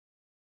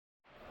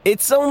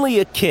It's only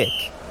a kick,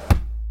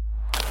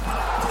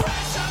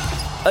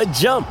 a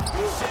jump,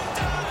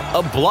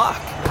 a block.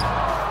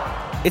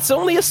 It's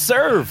only a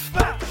serve.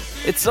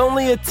 It's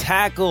only a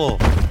tackle,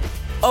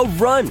 a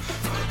run.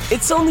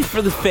 It's only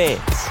for the fans.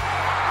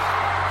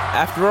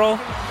 After all,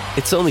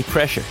 it's only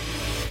pressure.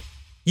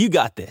 You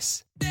got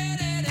this.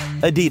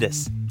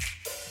 Adidas.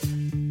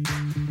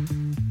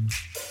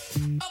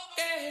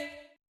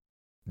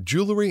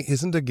 Jewelry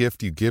isn't a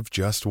gift you give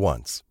just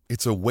once.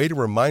 It's a way to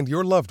remind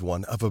your loved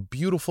one of a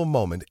beautiful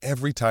moment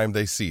every time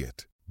they see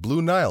it.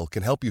 Blue Nile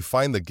can help you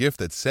find the gift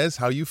that says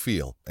how you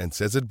feel and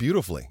says it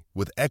beautifully,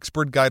 with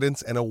expert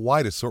guidance and a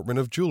wide assortment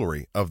of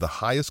jewelry of the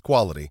highest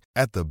quality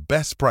at the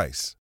best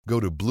price. Go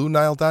to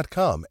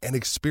BlueNile.com and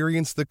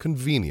experience the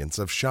convenience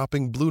of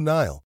shopping Blue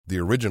Nile, the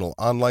original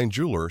online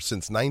jeweler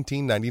since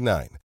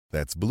 1999.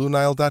 That's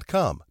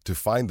BlueNile.com to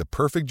find the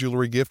perfect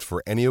jewelry gift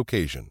for any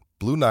occasion.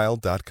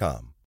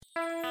 BlueNile.com.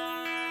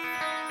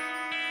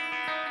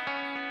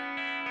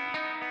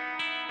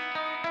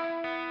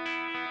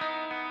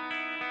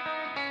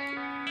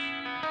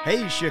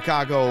 Hey,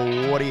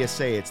 Chicago, what do you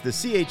say? It's the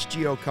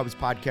CHGO Cubs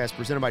podcast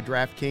presented by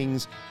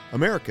DraftKings,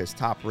 America's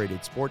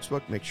top-rated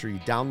sportsbook. Make sure you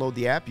download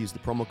the app. Use the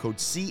promo code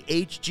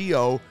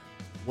CHGO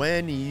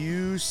when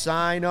you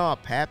sign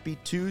up. Happy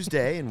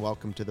Tuesday, and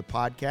welcome to the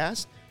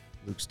podcast.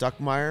 Luke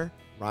Stuckmeyer,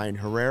 Ryan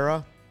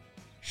Herrera,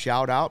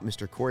 shout out,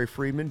 Mr. Corey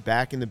Friedman,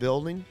 back in the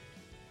building,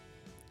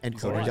 and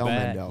Cody Del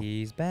Mendo.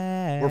 He's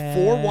back. We're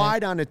 4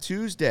 wide on a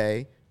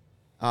Tuesday.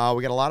 We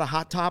got a lot of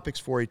hot topics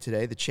for you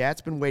today. The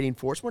chat's been waiting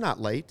for us. We're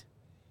not late.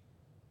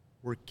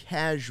 We're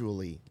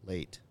casually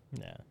late.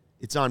 Yeah.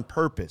 It's on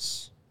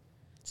purpose.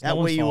 It's That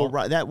no way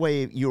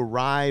one's you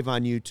arrive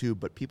on YouTube,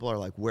 but people are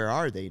like, where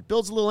are they? It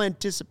builds a little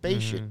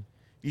anticipation. Mm-hmm.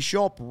 If you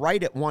show up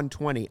right at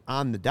 1:20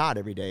 on the dot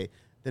every day,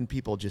 then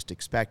people just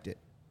expect it.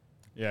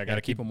 Yeah, I got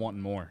to keep them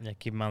wanting more. Yeah,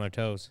 keep them on their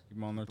toes. Keep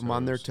them on their toes. I'm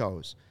on their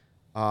toes.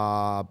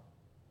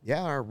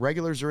 Yeah, our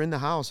regulars are in the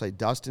house. Like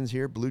Dustin's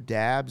here, Blue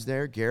Dab's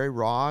there, Gary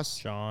Ross.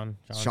 Sean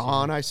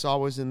I saw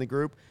was in the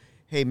group.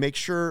 Hey, make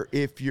sure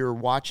if you're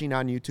watching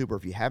on YouTube or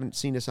if you haven't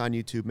seen us on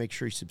YouTube, make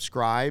sure you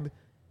subscribe.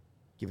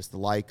 Give us the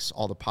likes,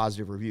 all the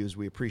positive reviews.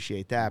 We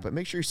appreciate that. But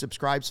make sure you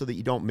subscribe so that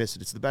you don't miss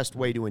it. It's the best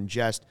way to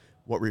ingest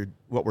what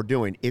we're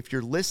doing. If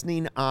you're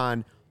listening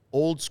on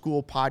old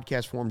school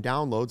podcast form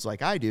downloads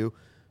like I do,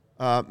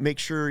 make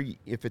sure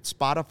if it's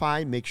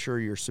Spotify, make sure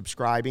you're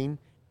subscribing.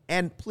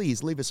 And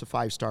please leave us a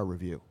 5-star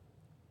review.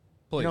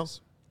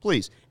 Please.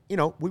 Please.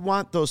 We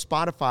want those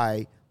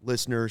Spotify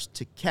listeners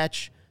to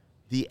catch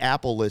the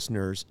Apple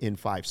listeners in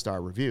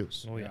 5-star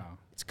reviews. Oh, yeah.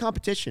 It's a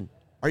competition.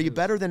 Are you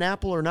better than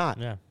Apple or not?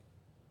 Yeah.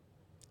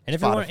 And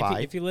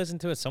if you listen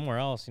to it somewhere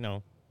else,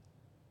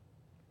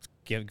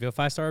 give a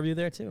 5-star review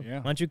there too. Yeah.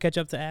 Why don't you catch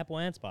up to Apple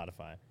and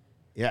Spotify?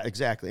 Yeah,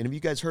 exactly. And have you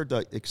guys heard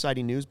the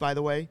exciting news, by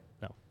the way?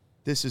 No.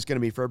 This is going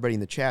to be for everybody in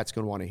the chat. It's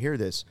going to want to hear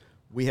this.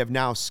 We have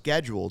now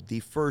scheduled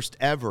the first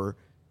ever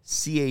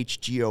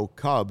CHGO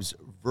Cubs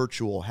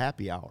virtual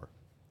happy hour.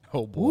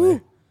 Oh, boy.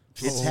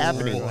 It's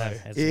happening.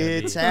 Boy.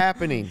 It's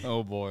happening.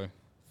 Oh, boy.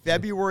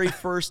 February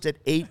 1st at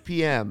 8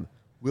 p.m.,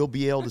 we'll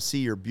be able to see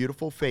your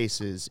beautiful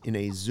faces in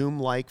a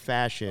Zoom-like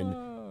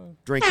fashion,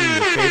 drinking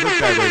your favorite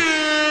beverage.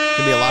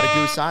 Can be a lot of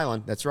Goose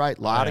Island. That's right.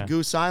 A lot of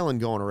Goose Island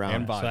going around.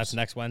 And So that's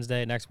next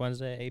Wednesday,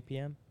 8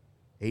 p.m.?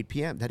 8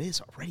 p.m. That is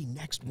already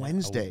next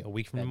Wednesday. A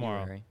week from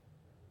tomorrow.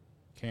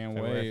 Can't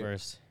February wait.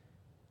 1st.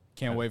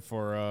 Can't wait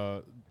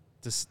for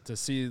to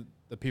see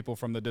the people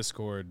from the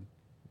Discord.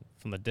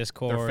 From the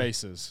Discord. Their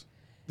faces.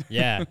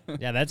 Yeah,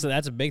 that's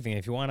a big thing.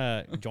 If you want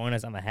to join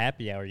us on the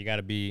happy hour, you got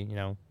to be,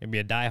 maybe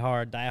a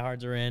diehard.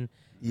 Diehards are in.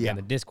 Yeah. You got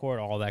the Discord,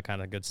 all that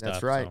kind of good stuff.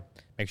 That's right. So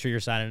make sure you're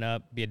signing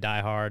up. Be a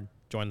diehard.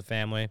 Join the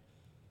family.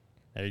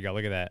 There you go.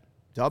 Look at that.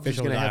 Dubs is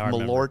Official going to have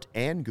diehard Malort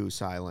and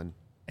Goose Island.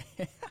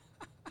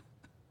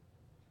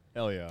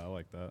 Hell yeah, I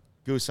like that.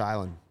 Goose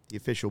Island, the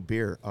official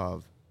beer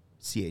of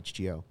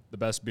CHGO. The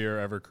best beer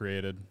ever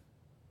created.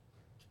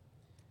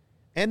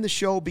 And the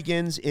show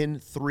begins in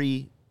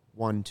 3,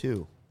 1,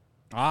 2.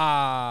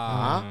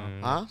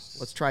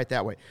 Let's try it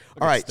that way.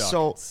 All right,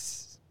 so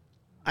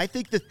I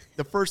think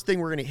the first thing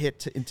we're going to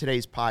hit in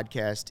today's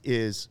podcast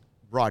is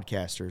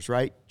broadcasters,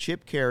 right?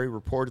 Chip Caray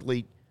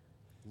reportedly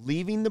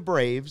leaving the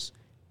Braves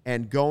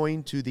and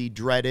going to the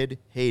dreaded,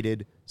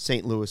 hated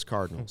St. Louis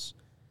Cardinals.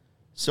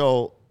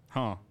 So,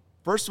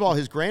 first of all,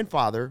 his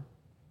grandfather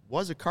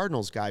was a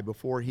Cardinals guy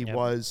before he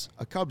was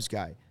a Cubs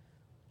guy.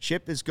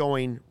 Chip is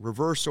going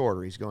reverse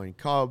order. He's going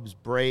Cubs,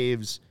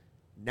 Braves.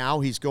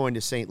 Now he's going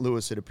to St.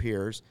 Louis, it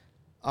appears.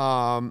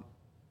 First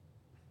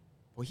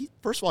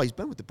of all, he's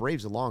been with the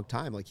Braves a long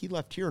time. Like, he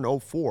left here in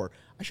 2004.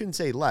 I shouldn't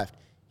say left.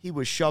 He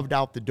was shoved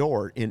out the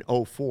door in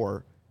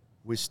 2004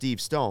 with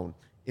Steve Stone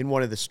in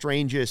one of the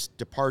strangest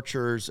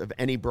departures of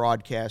any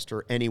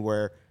broadcaster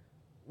anywhere.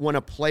 When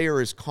a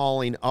player is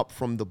calling up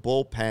from the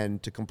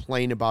bullpen to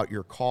complain about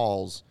your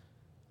calls,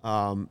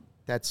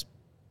 that's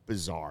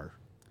bizarre.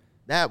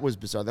 That was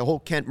bizarre. The whole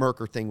Kent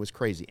Merker thing was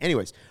crazy.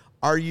 Anyways,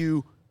 are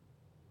you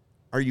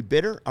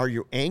bitter? Are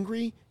you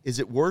angry? Is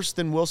it worse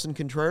than Wilson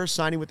Contreras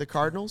signing with the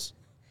Cardinals?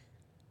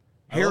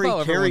 Harry how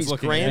everyone's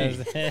looking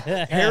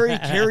Harry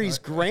Carey's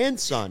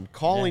grandson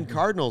calling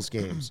Cardinals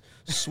games.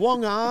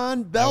 Swung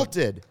on,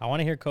 belted. I want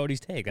to hear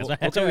Cody's take.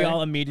 That's why we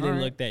all immediately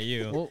looked at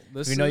you. Well,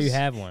 we know you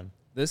have one.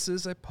 This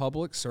is a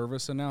public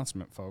service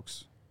announcement,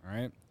 folks. All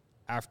right?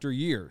 After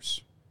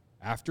years,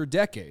 after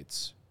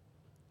decades,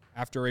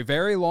 after a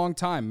very long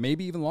time,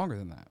 maybe even longer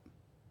than that,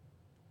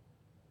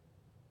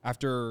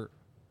 after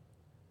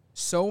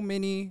so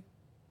many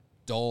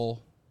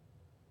dull,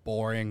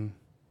 boring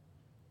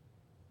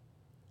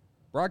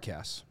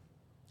broadcasts,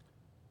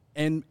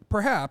 and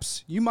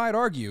perhaps you might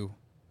argue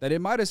that it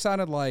might have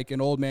sounded like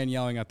an old man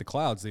yelling at the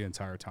clouds the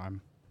entire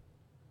time,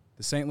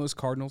 the St. Louis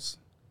Cardinals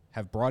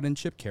have brought in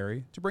Chip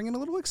Caray to bring in a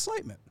little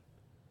excitement.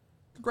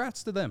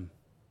 Congrats to them.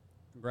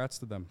 Congrats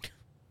to them.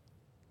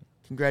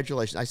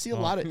 Congratulations. I see a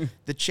lot of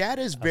 – the chat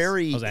is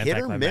very hit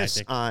or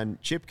miss on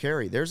Chip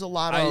Caray. There's a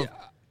lot of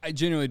 – I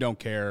genuinely don't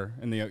care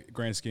in the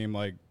grand scheme.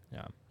 Like,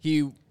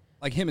 him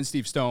and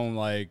Steve Stone,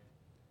 like,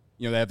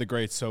 you know, they have the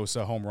great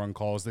Sosa home run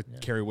calls, the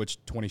Caray Witch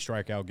 20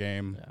 strikeout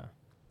game. Yeah.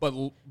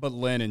 But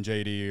Lynn and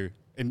JD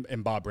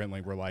and Bob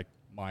Brentley were like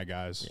my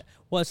guys. Yeah.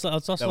 Well, it's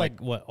also like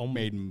what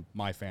made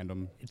my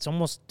fandom. It's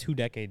almost 2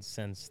 decades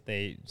since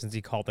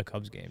he called the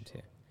Cubs game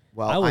too.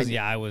 Well, I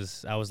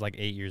was like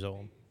 8 years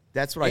old.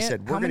 That's what I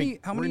said. We're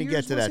gonna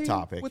get to that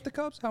topic with the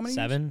Cubs. How many?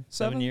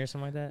 7 years,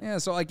 something like that. Yeah.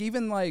 So like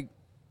even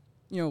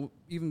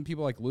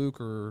people like Luke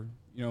or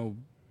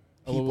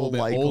a little bit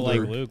like older.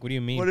 Like Luke. What do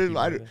you mean?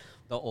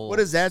 What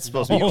is that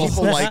supposed to be?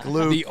 People like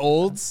Luke. The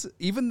olds,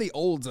 even the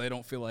olds, I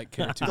don't feel like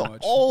care too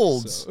much.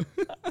 Olds. So.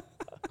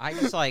 I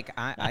just I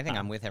think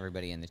I'm with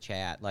everybody in the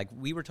chat. Like,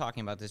 we were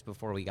talking about this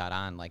before we got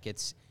on. Like,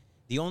 it's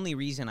the only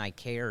reason I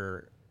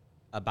care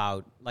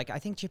about, like, I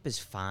think Chip is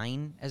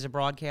fine as a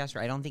broadcaster.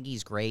 I don't think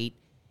he's great.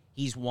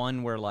 He's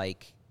one where,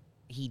 like,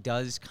 he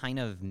does kind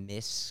of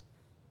miss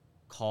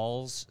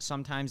calls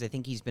sometimes. I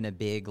think he's been a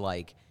big,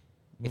 like,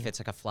 if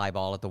it's like a fly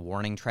ball at the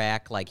warning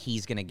track, like,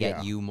 he's going to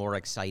get you more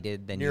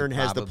excited than Aaron you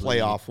has the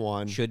playoff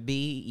one. Should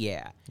be,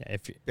 yeah.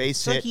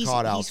 Base hit,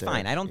 caught out he's there.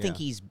 fine. I don't think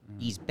he's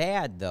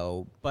bad,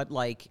 though. But,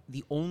 like,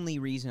 the only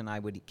reason I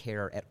would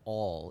care at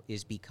all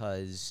is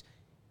because,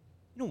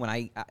 when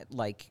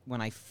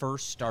I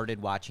first started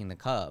watching the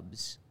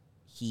Cubs,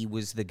 he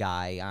was the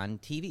guy on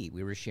TV.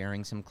 We were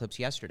sharing some clips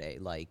yesterday,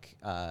 like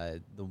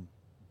the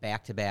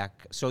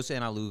back-to-back, Sosa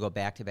and Alugo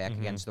back-to-back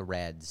against the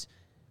Reds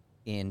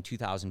in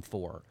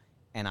 2004.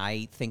 And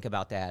I think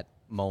about that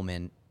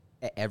moment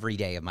every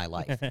day of my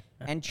life.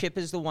 And Chip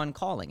is the one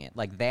calling it.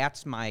 Like,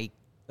 that's my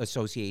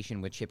association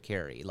with Chip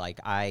Caray. Like,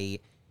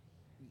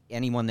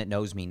 anyone that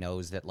knows me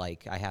knows that,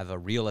 like, I have a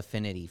real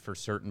affinity for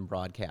certain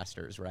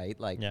broadcasters, right?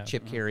 Like,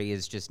 Chip Caray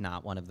is just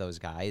not one of those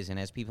guys. And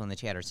as people in the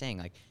chat are saying,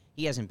 like,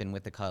 he hasn't been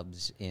with the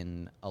Cubs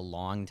in a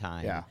long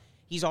time. Yeah.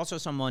 He's also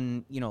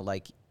someone,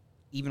 like,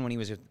 even when he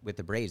was with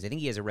the Braves, I think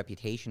he has a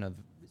reputation of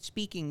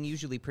speaking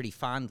usually pretty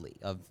fondly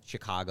of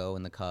Chicago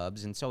and the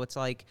Cubs. And so it's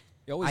like,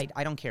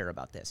 I don't care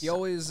about this. He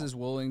always is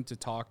willing to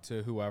talk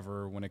to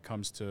whoever when it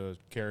comes to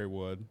Caray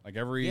Wood. Like,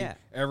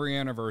 every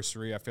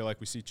anniversary, I feel like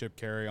we see Chip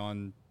Caray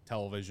on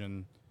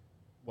television,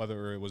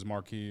 whether it was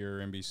Marquee or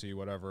NBC,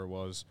 whatever it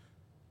was.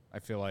 I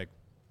feel like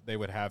they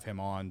would have him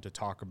on to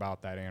talk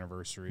about that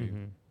anniversary,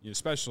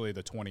 especially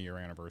the 20-year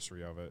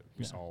anniversary of it.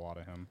 We saw a lot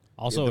of him.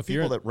 Also, the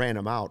people that ran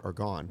him out are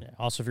gone. Yeah.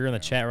 Also, if you're in the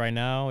chat right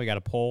now, we got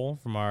a poll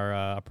from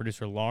our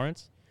producer,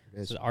 Lawrence.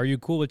 Says, are you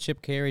cool with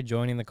Chip Caray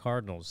joining the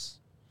Cardinals?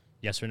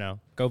 Yes or no?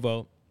 Go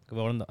vote. Go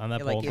vote on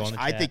that poll. Go in the chat.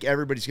 I think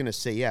everybody's going to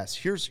say yes.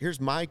 Here's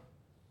my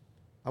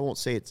 – I won't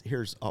say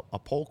here's a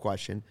poll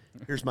question.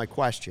 Here's my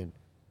question.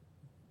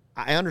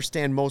 I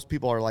understand most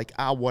people are like,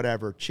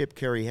 whatever. Chip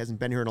Caray hasn't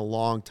been here in a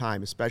long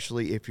time,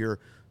 especially if you're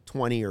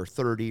 20 or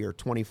 30 or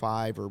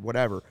 25 or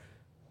whatever.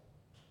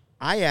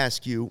 I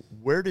ask you,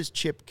 does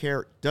Chip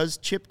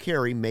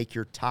Caray make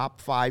your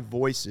top 5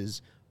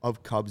 voices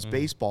of Cubs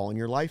baseball in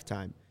your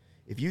lifetime?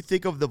 If you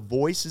think of the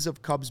voices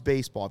of Cubs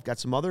baseball, I've got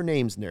some other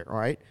names in there, all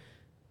right?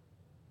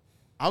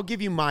 I'll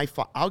give you my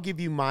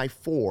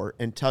 4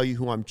 and tell you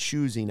who I'm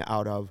choosing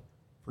out of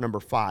for number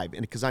 5.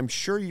 And because I'm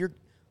sure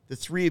the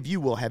 3 of you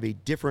will have a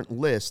different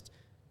list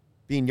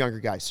being younger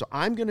guys. So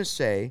I'm going to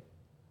say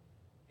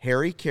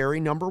Harry Caray,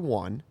 number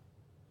 1,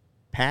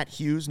 Pat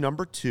Hughes,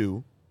 number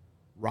 2,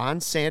 Ron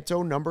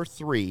Santo, number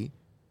 3.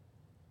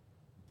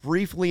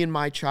 Briefly in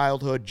my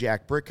childhood,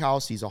 Jack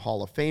Brickhouse, he's a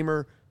Hall of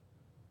Famer.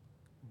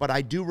 But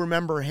I do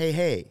remember Hey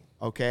Hey,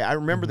 okay? I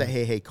remember the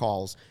Hey Hey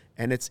calls,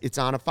 and it's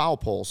on a foul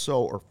pole,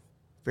 or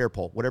fair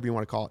pole, whatever you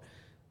want to call it.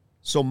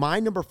 So my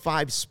number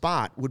 5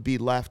 spot would be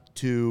left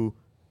to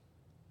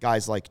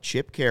guys like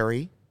Chip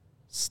Caray,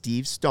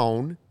 Steve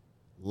Stone,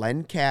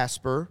 Len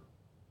Casper,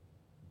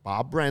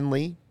 Bob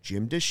Brenly,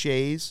 Jim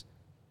Deshaies.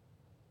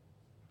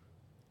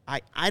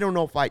 I don't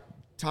know if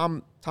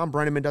Tom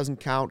Brenneman doesn't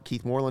count.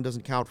 Keith Moreland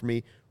doesn't count for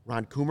me.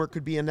 Ron Coomer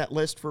could be in that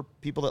list for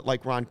people that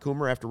like Ron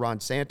Coomer after Ron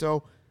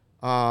Santo.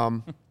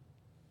 One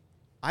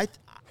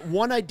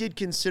I did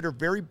consider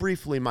very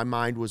briefly in my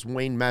mind was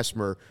Wayne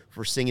Messmer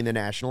for singing the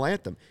national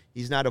anthem.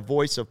 He's not a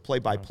voice of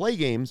play-by-play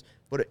games,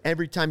 but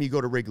every time you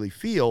go to Wrigley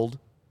Field,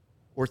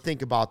 or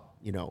think about,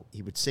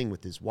 he would sing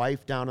with his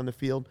wife down on the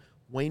field,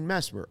 Wayne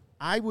Messmer.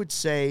 I would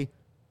say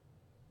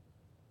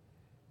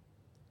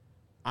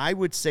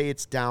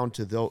it's down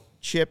to the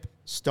Chip,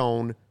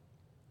 Stone,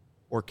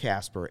 or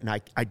Casper. And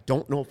I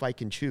don't know if I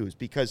can choose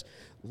because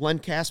Len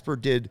Casper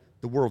did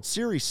the World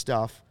Series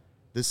stuff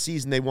this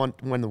season. They won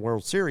the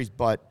World Series,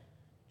 but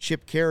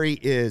Chip Caray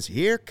is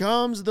here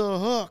comes the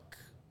hook,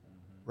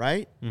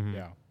 right? Mm-hmm.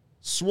 Yeah.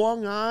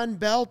 Swung on,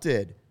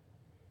 belted.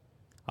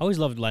 I always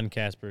loved Len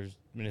Casper's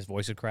when his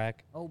voice would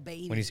crack. Oh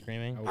baby, when he's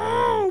screaming.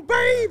 Oh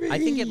baby. I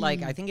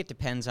think it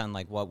depends on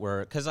what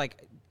we're because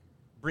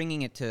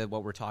bringing it to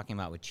what we're talking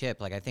about with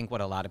Chip. I think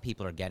what a lot of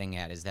people are getting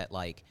at is that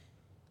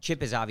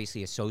Chip is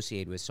obviously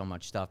associated with so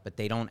much stuff, but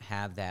they don't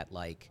have that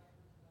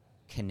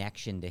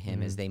connection to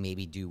him as they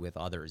maybe do with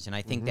others. And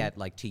I think that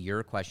to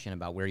your question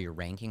about where you're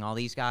ranking all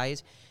these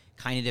guys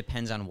kind of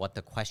depends on what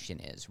the question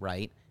is,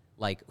 right?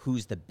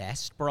 Who's the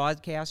best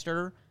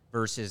broadcaster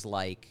versus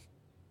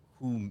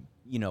who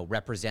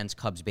represents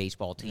Cubs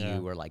baseball to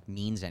you or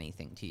means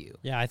anything to you.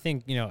 Yeah, I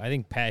think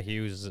Pat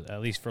Hughes,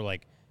 at least for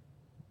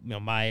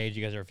my age,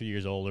 you guys are a few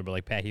years older,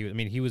 but Pat Hughes, I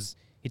mean,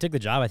 he took the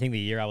job I think the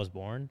year I was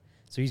born.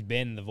 So he's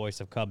been the voice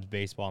of Cubs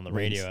baseball on the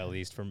radio at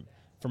least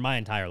for my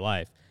entire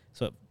life.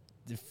 So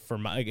if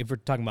we're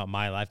talking about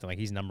my life, then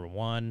he's number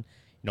one.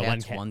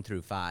 That's 1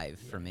 through 5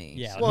 for me.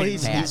 Yeah, well,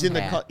 he's in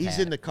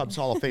the Cubs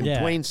Hall of Fame.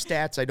 Yeah. Dwayne's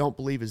stats, I don't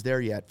believe, is there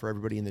yet for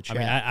everybody in the chat. I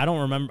mean, I don't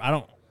remember.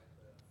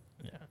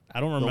 I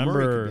don't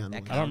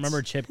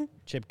remember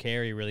Chip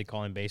Caray really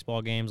calling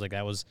baseball games.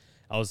 I was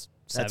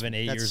 7,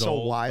 8 years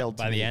old wild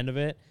by the end of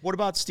it. What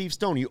about Steve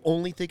Stone? You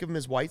only think of him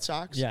as White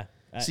Sox? Yeah.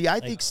 See, I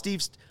think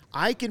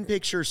I can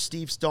picture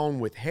Steve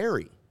Stone with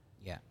Harry.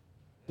 Yeah.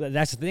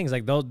 That's the thing. Is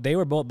they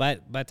were both by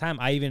the time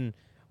I even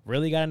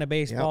really got into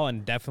baseball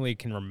and definitely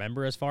can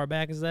remember as far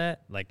back as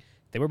that.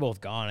 They were both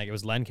gone. It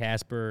was Len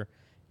Casper.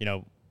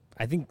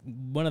 I think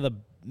one of the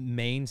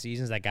main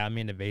seasons that got me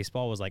into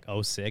baseball was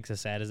 06,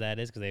 as sad as that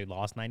is, because they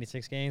lost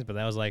 96 games. But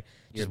that was You're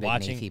just a big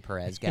watching Nafy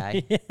Perez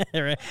guy. yeah,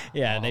 right?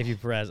 Yeah, Nafy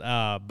Perez.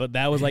 But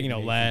that was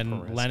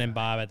Len and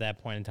Bob at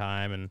that point in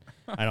time, and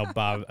I know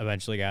Bob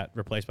eventually got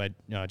replaced by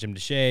Jim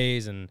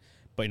DeShays,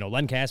 but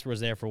Len Casper was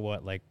there for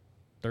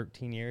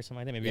 13 years, something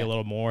like that, maybe a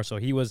little more. So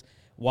he was,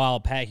 while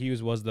Pat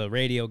Hughes was the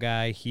radio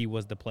guy, he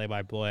was the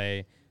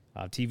play-by-play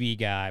TV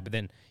guy. But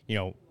then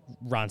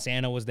Ron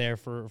Santo was there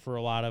for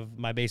a lot of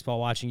my baseball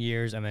watching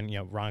years, and then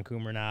Ron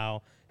Coomer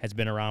now has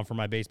been around for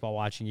my baseball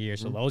watching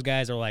years. So those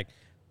guys are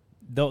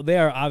they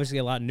are obviously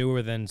a lot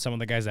newer than some of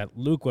the guys that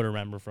Luke would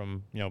remember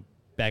from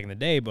back in the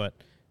day. But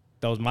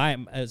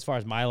as far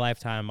as my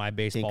lifetime, my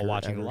baseball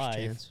watching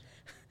life,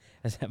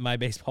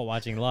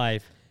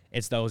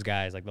 it's those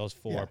guys. Those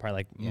four are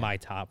probably my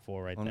top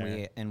four right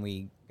there.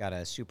 We got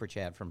a super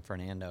chat from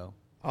Fernando.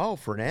 Oh,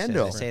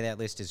 Fernando. Says, say that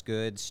list is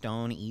good.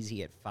 Stone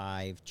easy at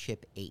 5,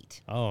 Chip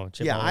 8. Oh,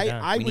 Chip. Yeah,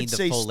 I would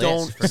say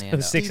Stone.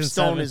 Steve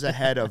Stone is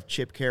ahead of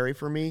Chip Caray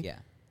for me. Yeah.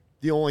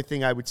 The only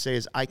thing I would say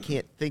is I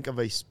can't think of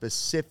a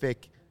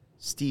specific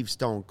Steve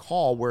Stone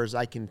call, whereas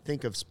I can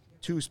think of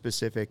 2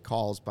 specific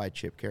calls by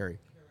Chip Caray.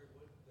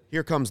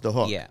 Here comes the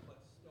hook. Yeah.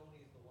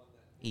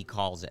 He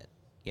calls it.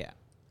 Yeah.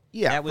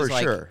 Yeah, that was for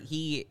sure.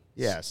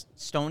 Yes.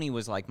 Stoney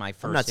was my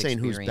first I'm not saying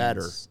who's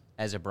better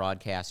as a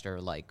broadcaster,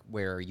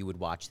 where you would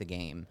watch the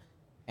game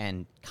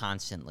and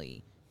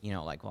constantly,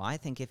 well, I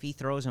think if he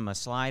throws him a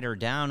slider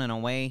down and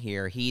away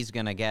here, he's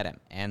going to get him.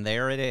 And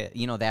there it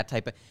is. That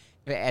type of,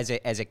 as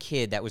a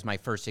kid, that was my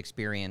first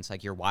experience.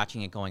 You're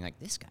watching it going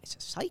this guy's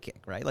a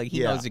psychic, right? He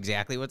knows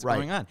exactly what's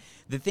going on.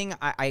 The thing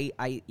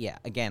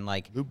again,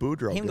 Lou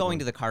Boudreaux, him going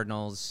to the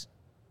Cardinals,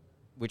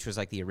 which was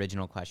the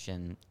original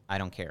question. I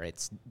don't care.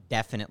 It's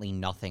definitely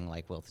nothing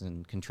like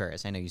Wilson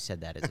Contreras. I know you said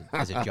that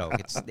as a joke.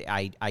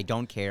 I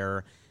don't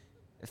care.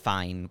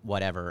 Fine,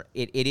 whatever.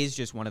 It is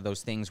just one of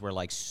those things where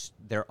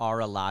there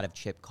are a lot of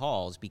Chip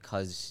calls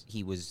because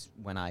he was,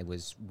 when I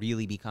was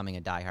really becoming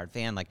a diehard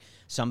fan.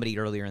 Somebody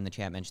earlier in the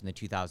chat mentioned the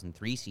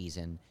 2003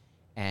 season,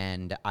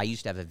 and I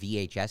used to have a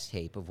VHS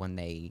tape of when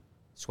they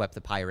swept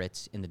the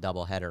Pirates in the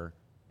doubleheader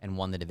and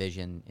won the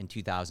division in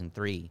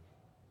 2003,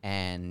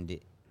 and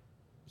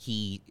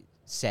he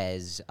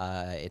says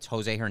it's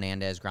Jose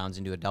Hernandez grounds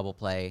into a double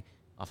play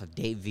off of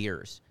Dave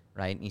Veers,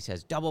 right? And he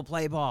says, double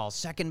play ball,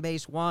 second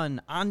base 1,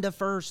 on to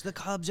first. The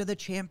Cubs are the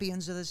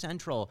champions of the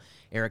Central.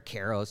 Eric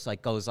Karros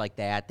goes like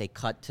that. They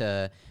cut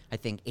to, I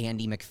think,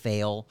 Andy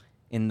McPhail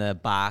in the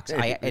box.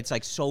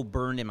 It's so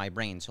burned in my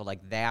brain. So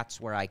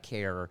that's where I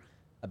care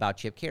about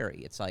Chip Caray.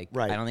 It's right.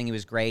 I don't think he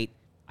was great.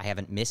 I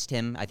haven't missed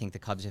him. I think the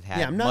Cubs have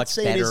had I'm not much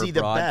saying better is he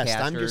the best.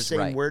 I'm just saying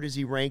right. Where does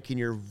he rank in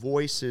your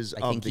voices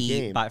of the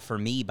game? But for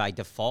me, by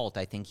default,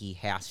 I think he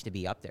has to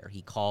be up there.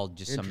 He called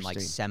just some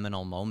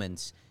seminal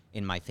moments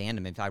in my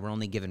fandom. If I were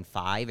only given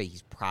 5,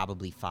 he's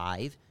probably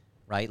 5,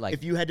 right?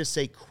 If you had to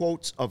say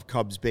quotes of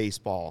Cubs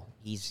baseball,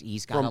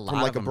 he's got a lot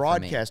from of them a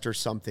broadcast or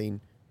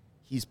something.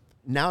 He's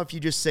now if you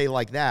just say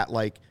that,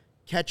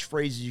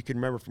 catchphrases you can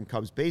remember from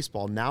Cubs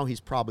baseball. Now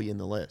he's probably in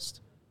the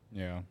list.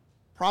 Yeah,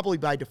 probably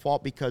by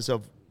default because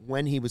of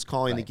when he was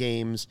calling the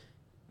games,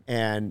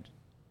 and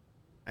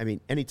I mean,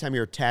 anytime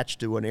you're attached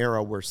to an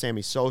era where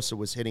Sammy Sosa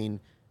was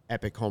hitting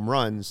epic home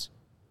runs,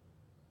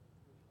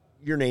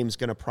 your name's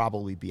going to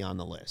probably be on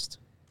the list.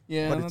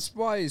 Yeah, but that's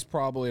why he's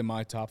probably in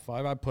my top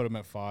 5. I put him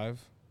at 5.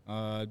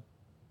 I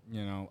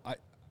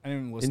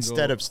didn't listen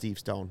instead of Steve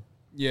Stone.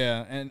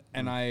 Yeah,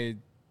 and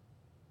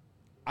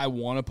I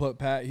want to put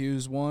Pat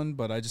Hughes 1,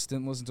 but I just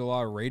didn't listen to a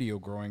lot of radio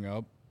growing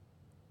up.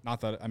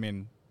 Not that, I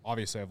mean,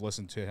 obviously I've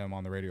listened to him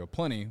on the radio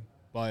plenty,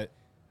 but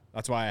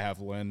that's why I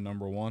have Lynn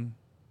number 1,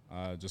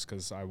 just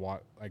because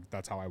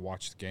that's how I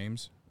watched the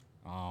games.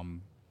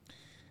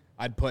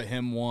 I'd put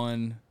him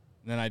 1,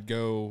 then I'd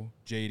go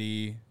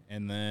JD,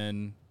 and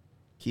then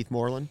Keith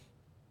Moreland.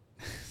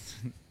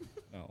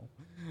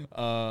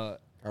 No.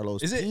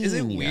 Carlos. Is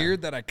it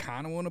weird that I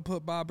kind of want to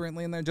put Bob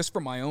Brentley in there just for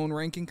my own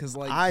ranking? Because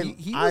like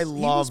I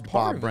loved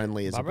Bob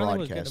Brentley as a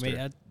broadcaster.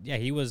 I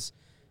mean, he was,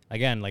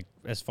 again, like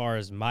as far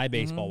as my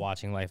baseball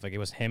watching life, like it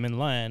was him and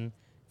Len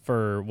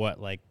for what,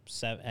 like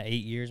 8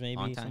 years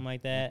maybe, something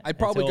like that. I'd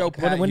probably go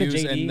Pat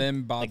Hughes and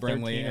then Bob like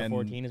Brentley 13 or and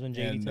 14 is when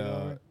JD took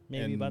over,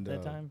 maybe about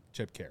that time.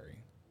 Chip Caray.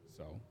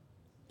 So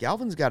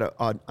Galvin's got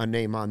a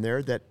name on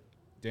there that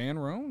Dan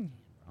Roan.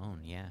 Oh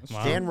yeah,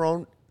 Wow. Dan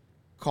Roan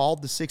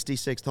called the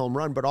 66th home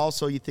run, but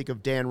also you think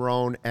of Dan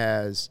Roan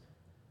as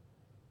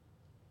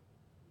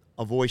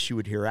a voice you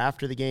would hear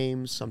after the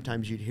games.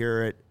 Sometimes you'd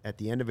hear it at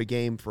the end of a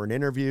game for an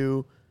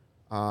interview.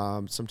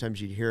 Sometimes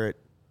you'd hear it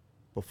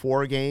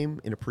before a game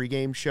in a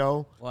pregame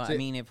show. Well, I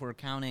mean, if we're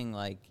counting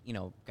like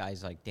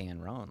guys like Dan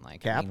Roan,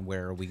 like Cap? I mean,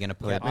 where are we going to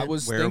put? Cap,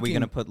 where are we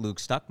going to put Luke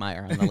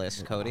Stuckmeyer on the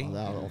list, Cody?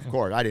 Well, of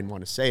course, I didn't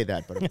want to say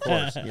that, but of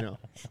course,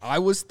 I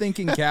was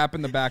thinking Cap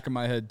in the back of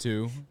my head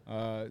too,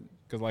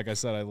 because like I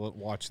said, I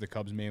watched the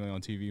Cubs mainly on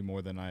TV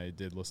more than I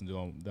did listen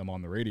to them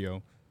on the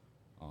radio.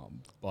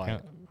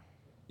 But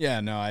yeah,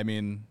 no, I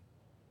mean,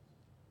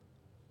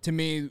 to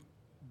me,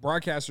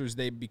 broadcasters,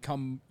 they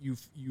become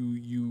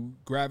you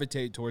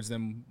gravitate towards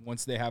them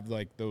once they have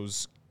like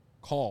those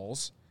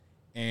calls,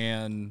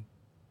 and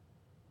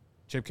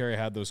Chip Caray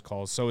had those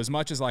calls. So as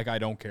much as like I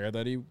don't care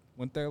that he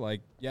went there,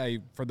 like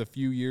for the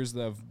few years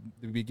of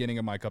the beginning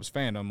of my Cubs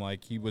fandom,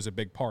 like he was a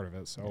big part of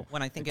it. So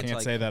when I think I it's can't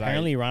like say that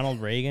apparently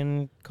Ronald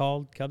Reagan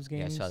called Cubs yeah,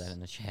 I games. saw that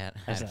in the chat.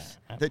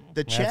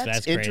 the chat's that's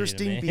crazy to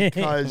interesting me.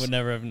 because would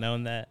never have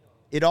known that.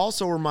 it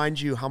also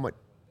reminds you how much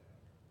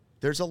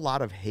there's a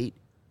lot of hate.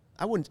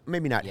 I wouldn't,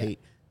 maybe not hate.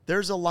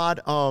 There's a lot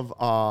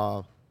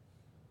of,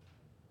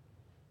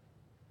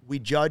 we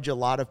judge a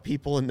lot of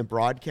people in the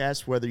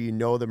broadcast, whether you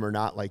know them or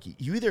not. Like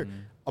you either,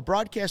 a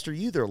broadcaster,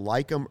 you either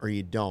like them or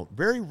you don't.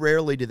 Very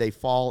rarely do they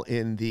fall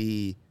in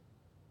the,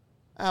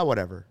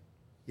 whatever,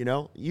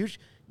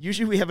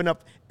 Usually we have enough,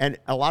 and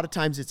a lot of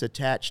times it's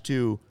attached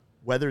to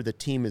whether the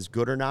team is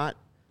good or not.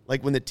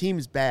 Like when the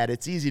team's bad,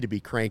 it's easy to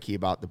be cranky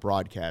about the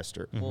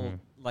broadcaster. Well,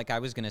 like I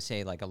was gonna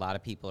say, like a lot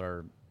of people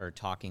are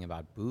talking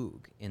about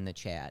Boog in the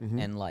chat,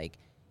 and like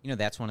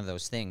that's one of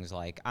those things.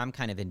 Like I'm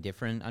kind of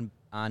indifferent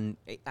on.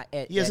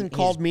 He hasn't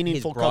called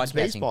meaningful Cubs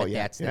baseball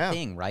yet. That's the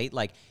thing, right?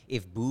 Like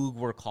if Boog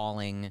were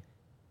calling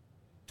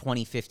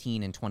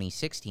 2015 and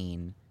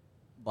 2016,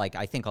 like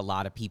I think a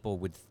lot of people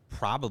would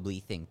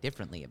probably think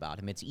differently about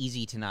him. It's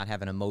easy to not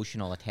have an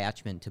emotional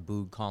attachment to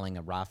Boog calling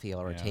a Rafael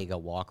Ortega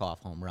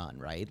walk-off home run,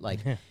 right? Like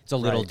it's a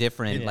little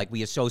different. Like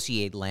we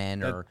associate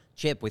Len or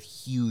Chip with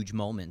huge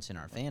moments in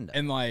our fandom.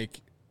 And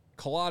like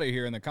Collada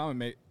here in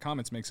the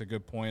comments makes a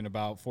good point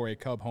about for a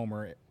Cub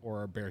homer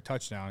or a Bear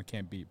touchdown, it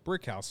can't beat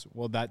Brickhouse.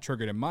 Well, that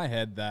triggered in my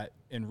head that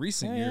in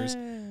recent years,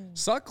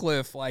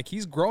 Sutcliffe, like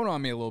he's grown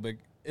on me a little bit.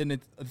 And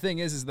the thing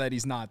is that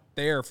he's not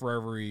there for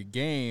every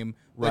game,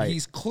 but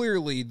he's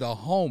clearly the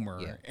homer.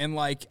 Yeah. And,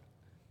 like,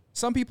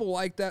 some people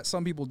like that,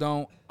 some people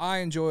don't. I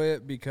enjoy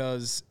it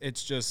because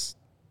it's just...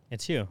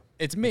 It's you.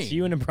 It's me. It's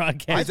you in the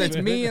broadcast. It's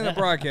me in the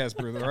broadcast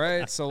booth, all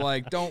right? So,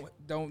 like, don't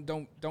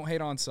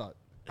hate on Sut.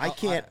 I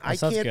can't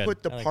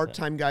put the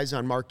part-time guys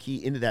on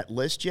marquee into that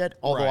list yet,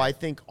 although I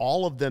think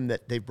all of them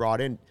that they've brought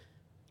in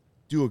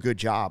do a good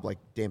job. Like,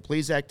 Dan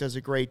Plesac does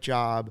a great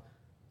job.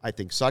 I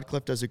think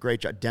Sutcliffe does a great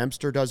job.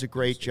 Dempster does a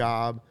great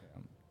job.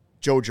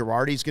 Joe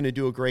Girardi's going to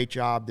do a great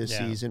job this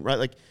season, right?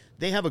 Like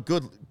they have a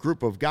good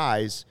group of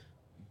guys,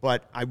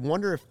 but I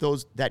wonder if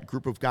that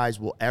group of guys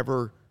will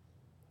ever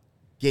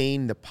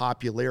gain the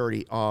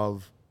popularity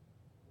of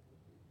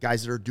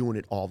guys that are doing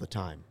it all the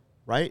time,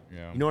 right?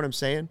 Yeah. You know what I'm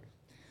saying?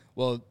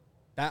 Well,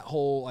 that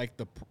whole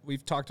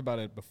we've talked about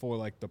it before,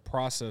 like the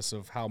process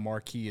of how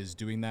Marquee is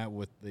doing that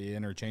with the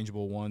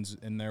interchangeable ones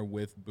in there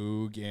with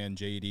Boog and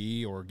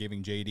JD, or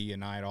giving JD a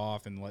night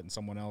off and letting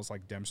someone else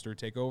like Dempster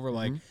take over.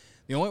 Like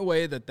the only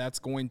way that that's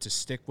going to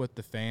stick with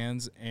the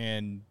fans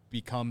and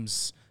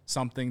becomes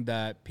something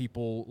that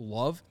people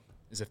love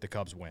is if the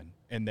Cubs win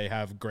and they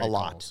have great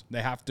calls.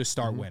 They have to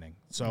start winning.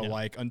 So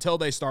like until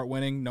they start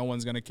winning, no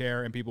one's going to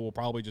care, and people will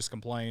probably just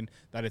complain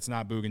that it's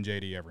not Boog and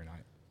JD every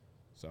night.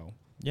 So.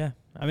 Yeah,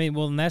 I mean,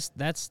 well, and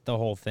that's the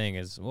whole thing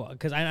is, well,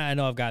 because I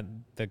know I've got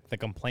the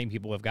complaint,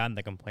 people have gotten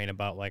the complaint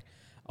about like,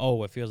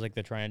 oh, it feels like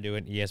they're trying to do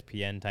an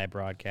ESPN type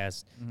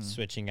broadcast,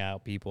 switching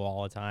out people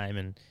all the time,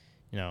 and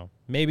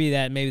maybe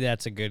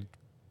that's a good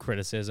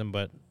criticism,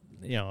 but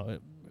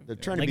they're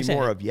trying to be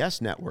more of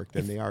Yes Network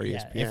than they are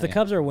ESPN. If the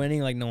Cubs are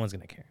winning, like no one's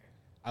gonna care.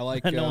 I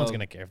like no one's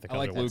gonna care if the Cubs I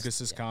like are winning.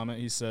 Lucas's comment.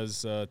 He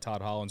says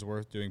Todd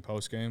Hollinsworth doing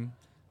post game.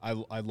 I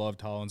loved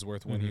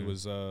Hollinsworth when he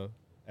was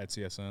at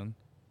CSN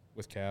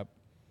with Cap.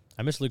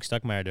 I miss Luke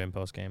Stuckmeyer doing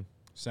post game.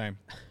 Same.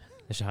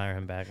 I should hire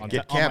him back.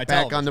 Get Cap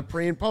back on the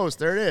pre and post.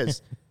 There it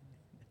is.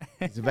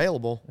 He's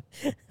available.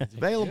 He's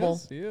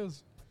available. He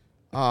is.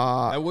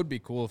 That would be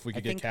cool if we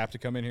could get Cap to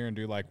come in here and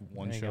do like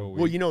one show a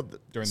week. Well,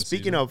 during the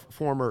speaking of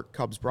former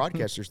Cubs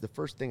broadcasters, the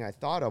first thing I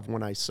thought of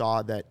when I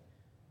saw that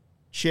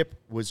Chip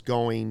was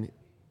going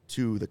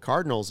to the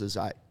Cardinals is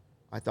I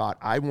thought,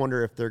 I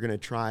wonder if they're going to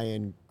try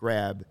and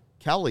grab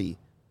Kelly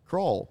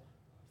Kroll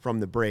from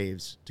the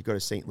Braves to go to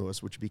St.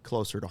 Louis, which would be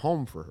closer to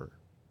home for her.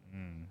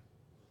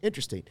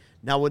 Interesting.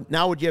 Now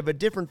would you have a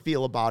different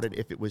feel about it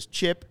if it was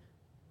Chip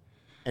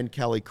and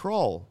Kelly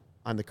Kroll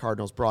on the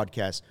Cardinals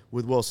broadcast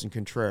with Wilson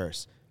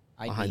Contreras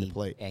behind the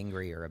plate?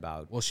 Angrier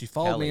about. Well, she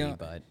followed Kelly, me on.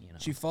 but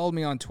She followed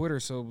me on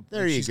Twitter, so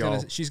there you go.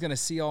 She's gonna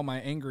see all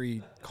my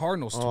angry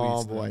Cardinals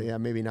tweets. Oh boy, yeah,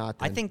 maybe not.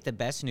 Then. I think the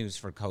best news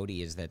for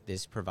Cody is that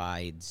this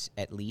provides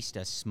at least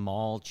a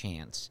small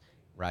chance,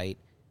 right,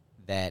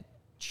 that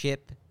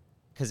Chip.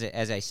 Because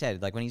as I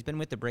said, like when he's been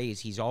with the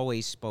Braves, he's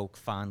always spoke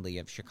fondly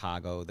of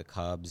Chicago, the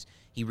Cubs.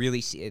 He really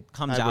it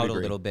comes out a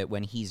little bit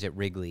when he's at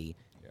Wrigley.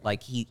 Yeah.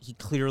 Like he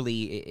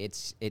clearly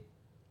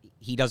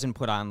he doesn't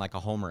put on like a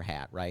homer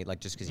hat, right? Like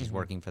just because he's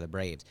working for the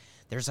Braves.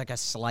 There's like a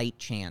slight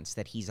chance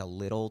that he's a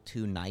little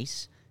too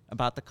nice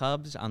about the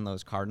Cubs on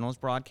those Cardinals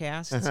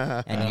broadcasts,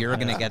 and you're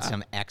going to get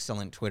some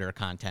excellent Twitter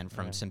content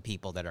from some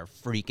people that are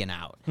freaking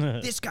out.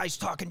 This guy's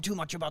talking too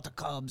much about the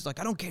Cubs.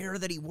 Like, I don't care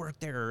that he worked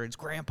there or his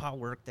grandpa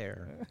worked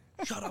there.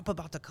 Shut up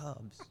about the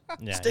Cubs.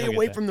 Yeah, stay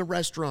away from the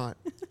restaurant.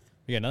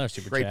 We got another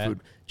super Great chat.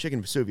 food.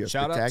 Chicken Vesuvio.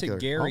 Shout out to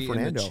Gary in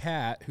Fernando. the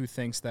chat who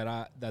thinks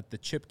that the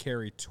Chip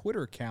Caray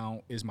Twitter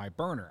account is my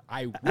burner.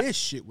 I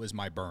wish it was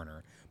my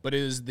burner, but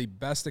it is the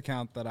best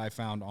account that I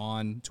found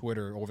on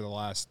Twitter over the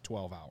last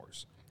 12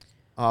 hours.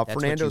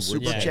 Fernando's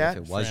super chat.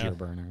 If it was your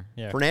burner.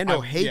 Yeah.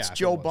 Fernando hates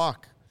Joe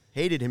Buck.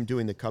 Hated him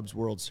doing the Cubs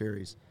World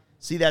Series.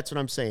 See, that's what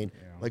I'm saying.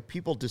 Yeah. Like,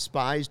 people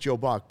despise Joe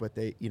Buck, but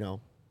they,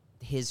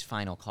 His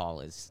final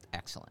call is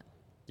excellent.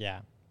 Yeah.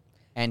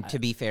 And to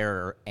be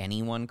fair,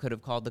 anyone could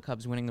have called the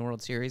Cubs winning the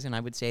World Series, and I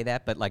would say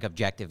that. But, like,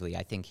 objectively,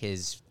 I think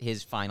his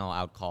final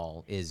out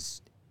call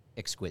is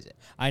exquisite.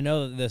 I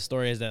know that the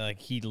story is that, like,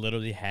 he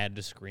literally had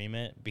to scream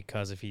it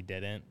because if he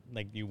didn't,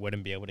 like, you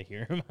wouldn't be able to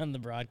hear him on the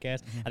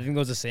broadcast. I think it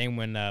was the same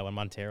when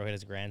Montero hit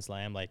his grand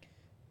slam. Like,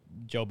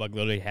 Joe Buck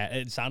literally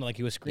it sounded like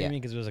he was screaming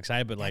because he was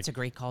excited, but, like. That's a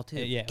great call,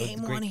 too. Yeah.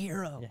 Game one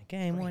hero. Yeah,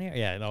 game one hero.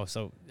 Yeah, no,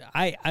 so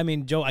I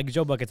mean, Joe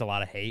Buck gets a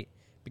lot of hate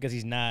because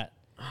he's not.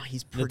 Oh,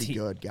 he's pretty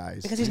good,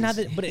 guys. Because he's not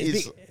the.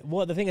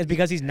 But the thing is,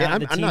 because he's not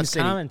the team's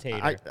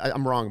commentator.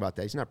 I'm wrong about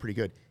that. He's not pretty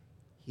good.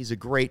 He's a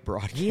great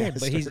broadcaster. Yeah,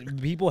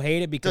 but people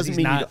hate it because doesn't he's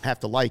mean not. You have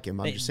to like him.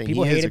 I'm just saying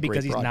people he is hate a it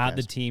because great he's not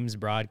the broadcaster. team's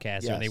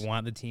broadcaster. Yes. They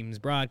want the team's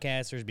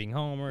broadcasters being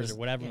homers or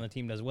whatever, and the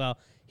team does well.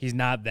 He's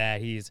not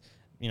that. He's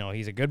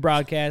a good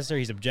broadcaster.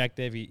 He's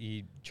objective.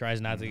 He tries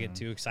not to get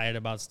too excited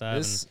about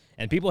stuff.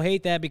 And people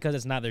hate that because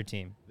it's not their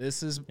team. This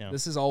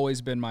has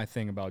always been my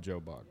thing about Joe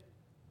Buck,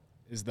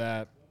 is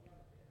that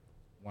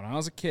when I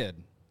was a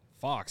kid,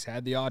 Fox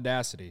had the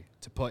audacity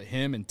to put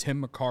him and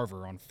Tim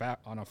McCarver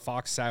on a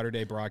Fox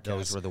Saturday broadcast.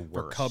 Those were the worst.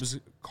 For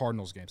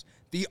Cubs-Cardinals games.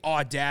 The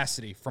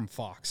audacity from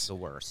Fox. The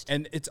worst.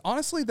 And it's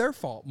honestly their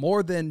fault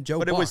more than Joe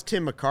Buck. But it was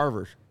Tim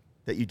McCarver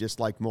that you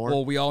disliked more.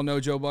 Well, we all know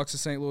Joe Buck's a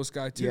St. Louis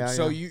guy, too. Yeah,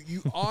 so yeah.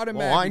 you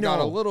automatically I know. got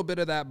a little bit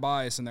of that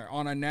bias in there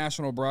on a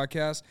national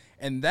broadcast,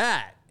 and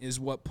that is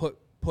what put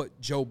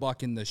Joe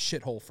Buck in the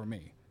shithole for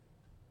me.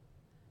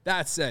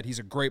 That said, he's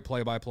a great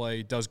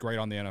play-by-play, does great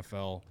on the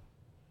NFL.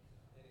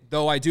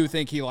 Though I do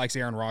think he likes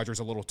Aaron Rodgers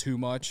a little too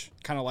much,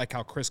 kind of like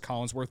how Chris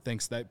Collinsworth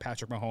thinks that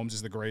Patrick Mahomes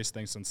is the greatest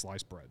thing since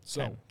sliced bread.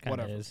 So,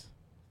 whatever. Is.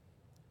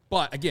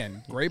 But,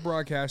 again, great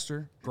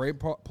broadcaster, great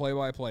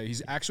play-by-play.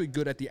 He's actually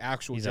good at the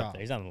actual He's job. up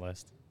there. He's on the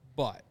list.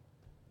 But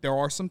there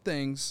are some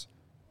things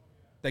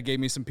that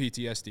gave me some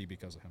PTSD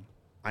because of him.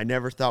 I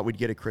never thought we'd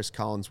get a Chris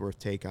Collinsworth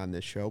take on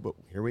this show, but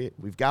here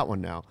we've got one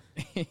now.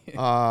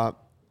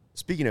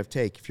 Speaking of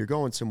take, if you're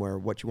going somewhere,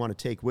 what you want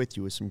to take with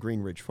you is some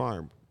Green Ridge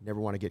Farm. Never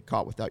want to get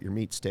caught without your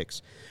meat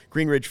sticks.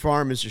 Green Ridge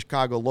Farm is a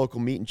Chicago local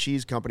meat and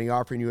cheese company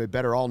offering you a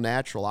better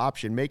all-natural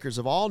option. Makers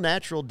of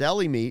all-natural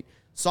deli meat,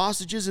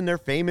 sausages, and their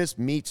famous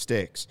meat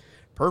sticks.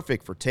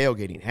 Perfect for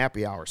tailgating,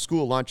 happy hour,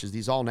 school lunches.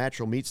 These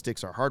all-natural meat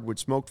sticks are hardwood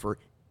smoked for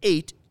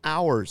 8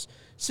 hours.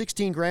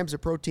 16 grams of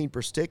protein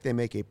per stick. They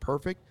make a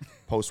perfect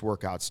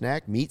post-workout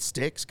snack. Meat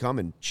sticks come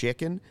in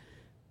chicken,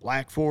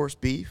 Black Forest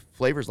beef,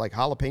 flavors like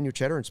jalapeno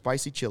cheddar and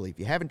spicy chili. If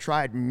you haven't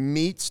tried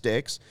meat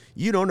sticks,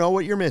 you don't know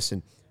what you're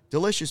missing.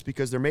 Delicious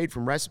because they're made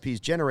from recipes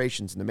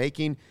generations in the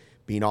making.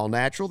 Being all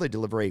natural, they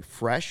deliver a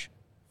fresh,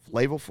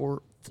 flavorful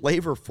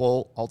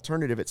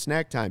alternative at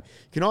snack time.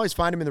 You can always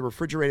find them in the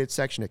refrigerated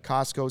section at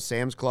Costco,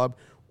 Sam's Club,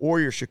 or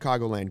your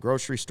Chicagoland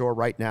grocery store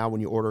right now when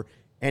you order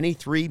any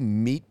 3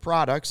 meat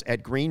products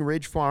at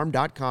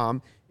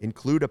greenridgefarm.com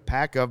include a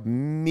pack of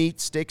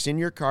meat sticks in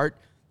your cart.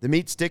 The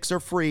meat sticks are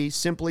free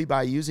simply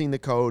by using the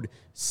code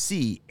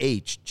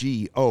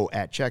CHGO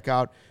at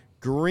checkout.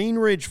 Green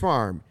Ridge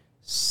Farm,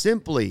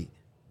 simply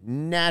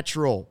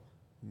natural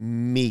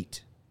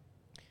meat.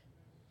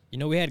 You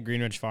know, we had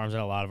Green Ridge Farms at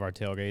a lot of our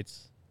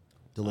tailgates.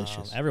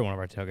 Delicious. Every one of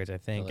our tailgates, I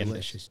think.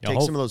 Delicious. And,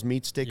 Take some of those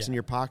meat sticks in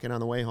your pocket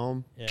on the way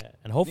home. Yeah,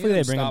 and hopefully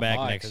they bring them back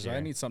next because year. I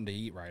need something to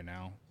eat right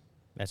now.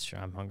 That's true.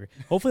 I'm hungry.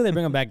 Hopefully they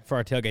bring them back for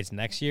our tailgates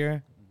next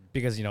year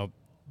because, you know,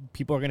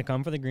 people are going to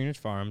come for the Green Ridge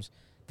Farms.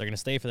 They're going to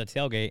stay for the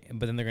tailgate,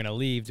 but then they're going to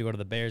leave to go to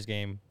the Bears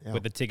game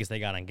with the tickets they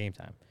got on Game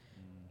Time.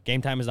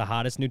 Game Time is the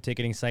hottest new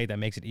ticketing site that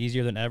makes it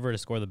easier than ever to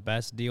score the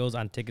best deals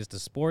on tickets to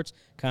sports,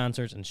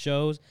 concerts, and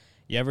shows.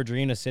 You ever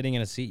dreamed of sitting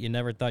in a seat you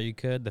never thought you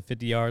could? The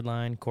 50-yard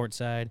line,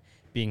 courtside,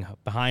 being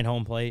behind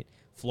home plate,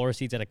 floor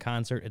seats at a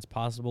concert. It's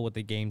possible with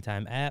the Game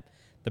Time app.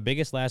 The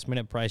biggest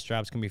last-minute price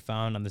drops can be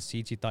found on the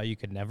seats you thought you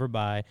could never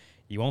buy.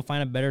 You won't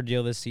find a better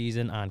deal this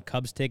season on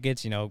Cubs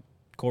tickets. You know,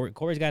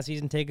 Corey's got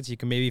season tickets. You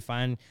can maybe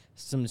find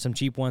some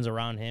cheap ones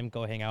around him.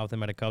 Go hang out with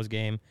him at a Cubs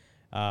game.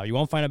 You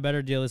won't find a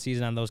better deal this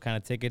season on those kind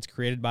of tickets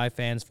created by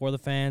fans for the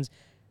fans.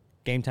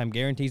 Game Time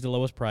guarantees the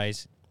lowest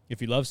price.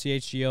 If you love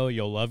CHGO,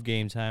 you'll love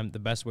Game Time. The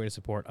best way to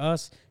support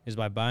us is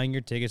by buying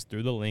your tickets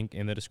through the link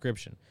in the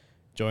description.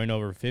 Join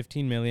over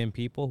 15 million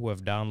people who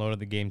have downloaded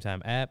the Game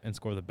Time app and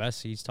score the best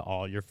seats to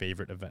all your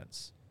favorite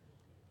events.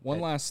 One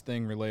last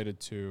thing related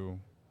to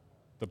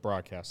the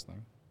broadcast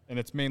thing, and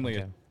it's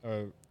mainly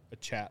a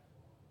chat,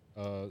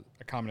 a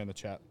comment in the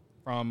chat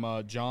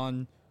from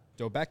John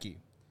Dobecki.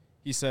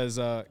 He says,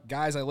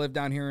 guys, I live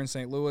down here in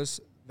St. Louis.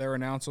 Their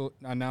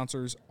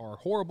announcers are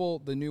horrible.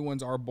 The new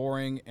ones are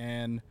boring,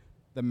 and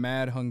the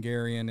mad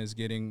Hungarian is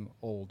getting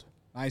old.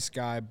 Nice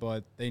guy,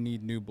 but they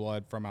need new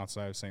blood from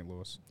outside of St.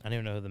 Louis. I don't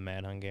even know who the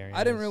mad Hungarian is.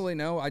 I didn't really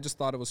know. I just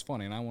thought it was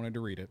funny, and I wanted to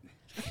read it.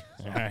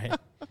 All right.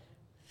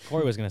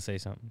 Corey was going to say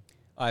something.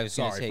 I was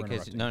going to say,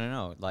 because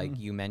no. Like,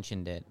 you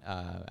mentioned it.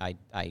 I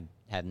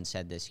hadn't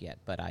said this yet,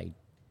 but I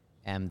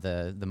am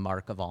the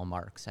mark of all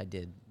marks. I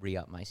did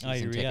re-up my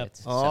season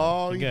tickets.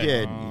 Oh, you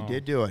did. You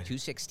did do it.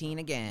 216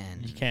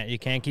 again. You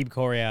can't keep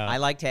Corey out. I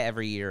like to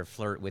every year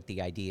flirt with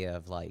the idea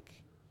of, like,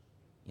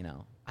 you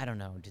know, I don't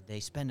know, did they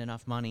spend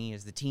enough money?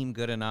 Is the team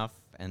good enough?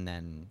 And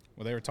then...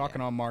 Well, they were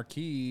talking on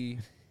Marquee.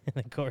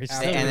 And Corey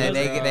and then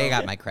they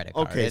got my credit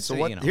card. Okay, it's, so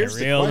what? You know, Here's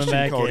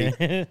the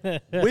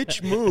question, Cody.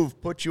 Which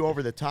move put you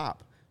over the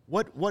top?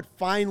 What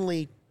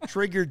finally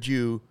triggered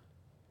you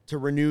to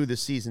renew the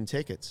season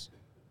tickets?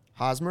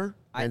 Hosmer?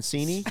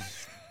 Mancini?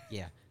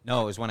 Yeah.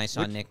 No, it was when I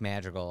saw Nick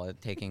Madrigal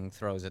taking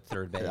throws at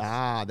third base.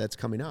 That's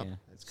coming up. Yeah.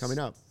 That's coming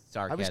up.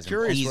 Sarcasm. I was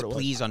curious what it was.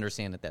 Please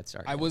understand that that's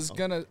sarcasm.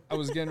 I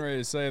was getting ready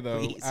to say,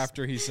 though,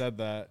 after he said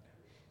that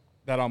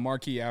on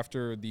Marquee,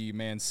 after the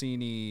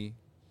Mancini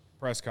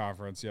press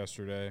conference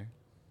yesterday,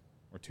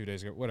 or 2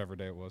 days ago, whatever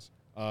day it was,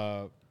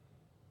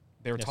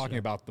 they were talking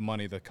about the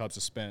money the Cubs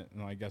have spent,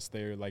 and I guess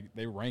they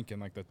rank in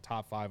like the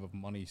top 5 of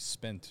money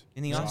spent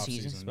in the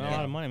offseason. Spent a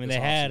lot of money. I mean,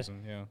 they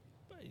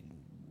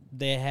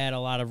had a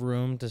lot of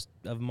room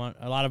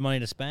a lot of money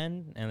to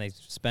spend, and they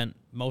spent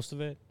most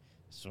of it.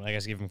 So I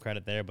guess give them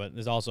credit there, but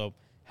there's also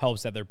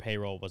helps that their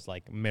payroll was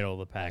like middle of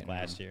the pack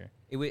last year.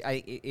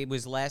 It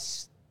was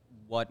less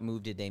what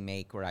move did they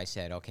make where I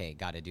said, okay,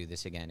 got to do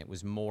this again. It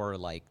was more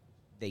like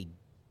they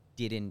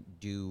didn't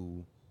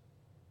do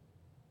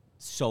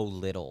so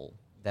little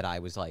that I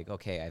was like,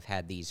 okay, I've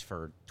had these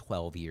for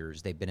 12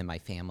 years. They've been in my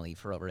family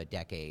for over a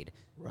decade.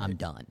 Right. I'm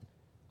done.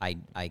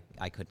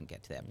 I couldn't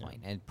get to that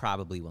point, and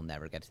probably will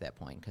never get to that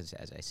point because,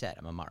 as I said,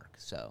 I'm a mark.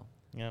 So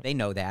they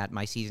know that.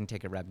 My season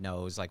ticket rep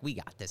knows, like, we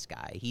got this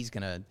guy. He's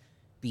going to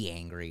be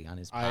angry on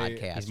his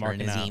podcast or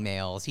in his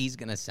emails. He's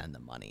going to send the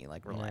money.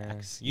 Like,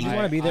 relax. You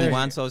want to be there. He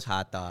wants those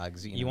hot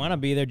dogs. You want to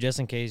be there just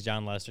in case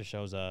John Lester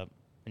shows up,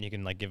 and you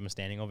can, like, give him a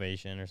standing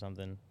ovation or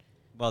something.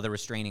 Well, the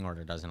restraining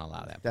order doesn't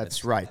allow that.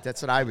 That's right.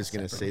 That's what I was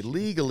going to say.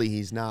 Legally,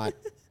 he's not.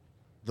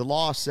 The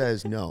law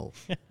says no.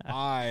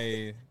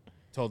 I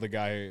told the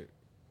guy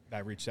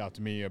that reached out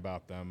to me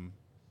about them.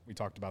 We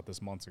talked about this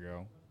months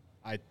ago.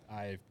 I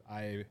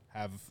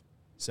have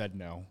said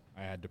no.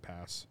 I had to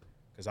pass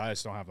because I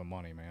just don't have the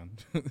money, man.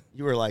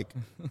 You were like,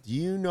 do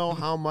you know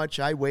how much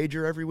I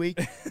wager every week?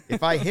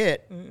 If I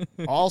hit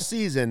all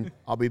season,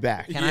 I'll be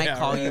back. Can I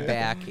call you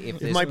back if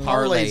this my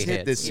parlays hit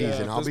hits? this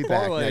season? I'll be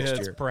back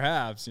next year.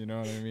 Perhaps, you know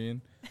what I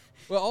mean?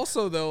 Well,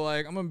 also, though,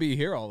 like, I'm going to be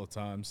here all the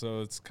time, so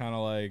it's kind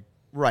of like,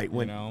 right,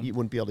 when you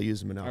wouldn't be able to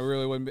use them enough. I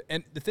really wouldn't be.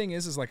 And the thing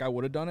is like, I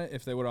would have done it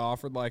if they would have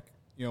offered, like,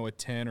 you know, a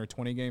 10 or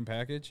 20 game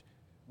package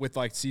with,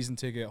 like, season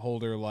ticket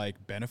holder,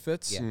 like,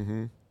 benefits. Yeah.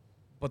 Mm-hmm.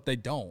 But they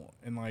don't.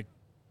 And, like,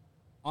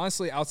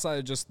 honestly, outside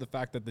of just the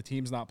fact that the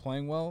team's not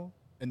playing well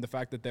and the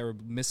fact that they're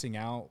missing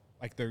out,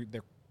 like, they're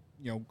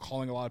you know,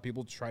 calling a lot of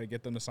people to try to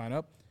get them to sign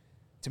up,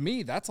 to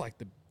me, that's, like,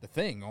 the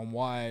thing on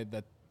why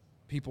that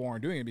people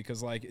aren't doing it,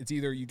 because, like, it's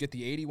either you get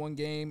the 81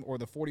 game or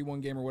the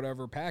 41 game or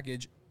whatever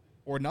package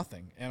or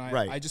nothing. And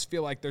I just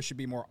feel like there should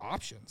be more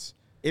options.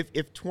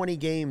 If 20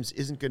 games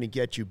isn't going to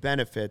get you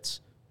benefits,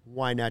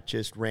 why not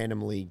just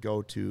randomly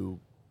go to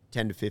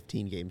 10 to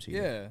 15 games a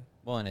year. Yeah.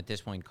 Well, and at this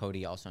point,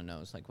 Cody also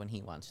knows, like, when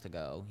he wants to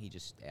go, he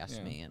just asks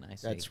me, and I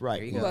say, That's right.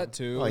 There you Well, go. that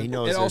too. Well, he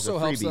knows it there's also a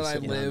helps freebie that I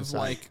sitting on the live side.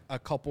 like a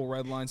couple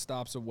red line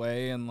stops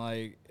away, and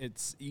like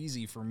it's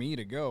easy for me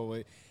to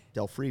go.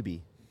 Del Freebie.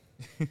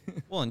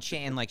 Well, and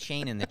Shane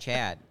in the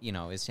chat,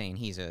 is saying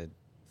he's a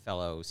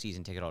fellow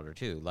season ticket holder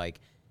too. Like,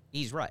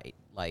 he's right.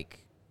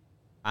 Like,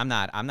 I'm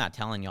not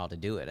telling y'all to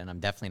do it, and I'm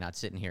definitely not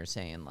sitting here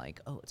saying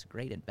like, oh, it's a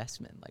great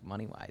investment, like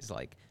money wise.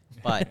 Like,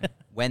 but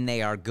when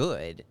they are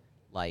good,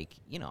 like,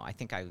 I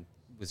think I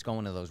was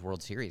going to those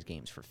World Series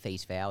games for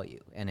face value,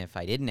 and if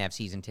I didn't have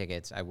season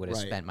tickets, I would have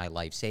spent my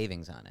life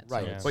savings on it.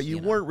 Right, So but you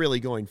weren't really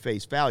going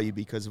face value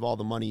because of all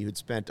the money you'd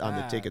spent on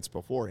the tickets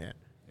beforehand.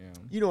 Yeah.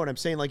 You know what I'm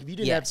saying? Like, if you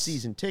didn't have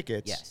season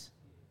tickets, Yes.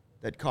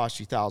 that cost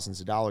you thousands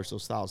of dollars,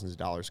 those thousands of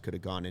dollars could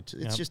have gone into.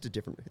 It's just a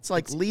different. It's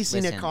like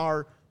leasing a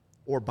car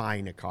or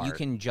buying a car. You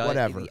can judge.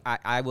 Whatever.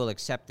 I will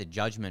accept the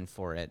judgment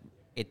for it.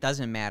 It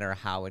doesn't matter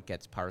how it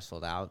gets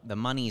parceled out. The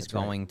money's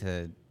going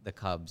to the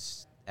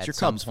Cubs at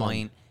some Cubs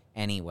point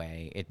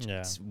anyway.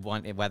 It's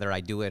whether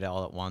I do it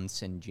all at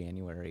once in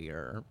January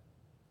or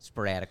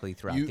sporadically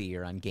throughout the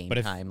year on game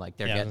time, like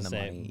they're getting the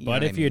money.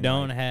 But if you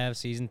don't have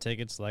season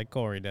tickets like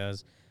Corey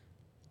does,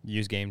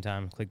 use Game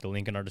Time. Click the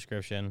link in our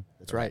description.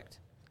 That's right.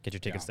 Get your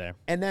tickets there.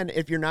 And then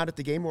if you're not at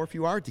the game, or if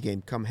you are at the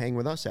game, come hang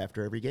with us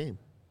after every game.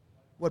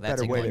 What That's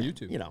better a way good-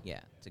 to, YouTube. Yeah,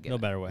 it's a good No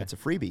better way. That's a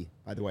freebie,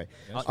 by the way.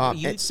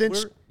 You- And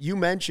since we're- you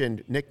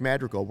mentioned Nick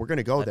Madrigal, we're going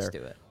to go Let's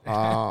there. do it.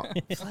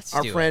 Let's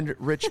Our do friend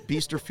Rich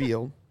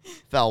Beasterfield,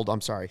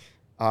 I'm sorry,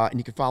 and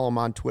you can follow him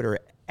on Twitter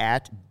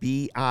at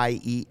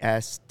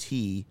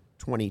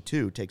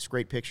BIEST22. Takes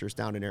great pictures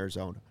down in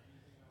Arizona.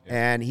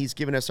 And he's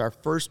given us our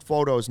first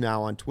photos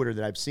now on Twitter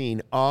that I've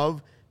seen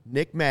of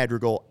Nick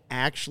Madrigal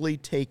actually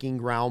taking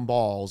ground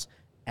balls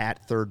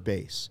at third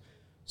base.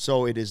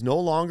 So it is no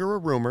longer a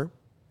rumor.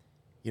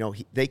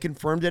 They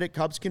confirmed it at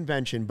Cubs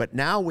convention, but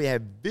now we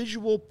have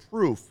visual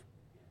proof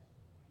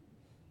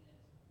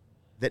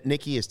that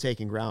Nicky is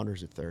taking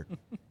grounders at third.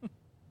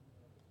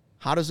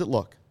 How does it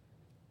look?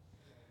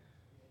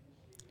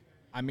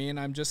 I mean,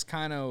 I'm just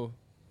kind of.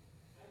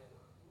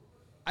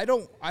 I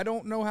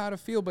don't know how to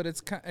feel, but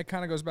it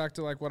kind of goes back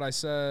to like what I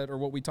said or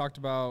what we talked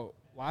about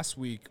last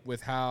week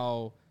with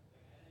how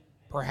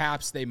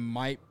perhaps they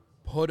might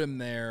put him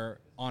there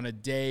on a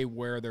day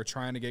where they're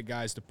trying to get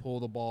guys to pull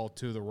the ball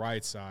to the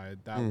right side.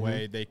 That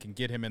way they can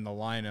get him in the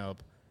lineup.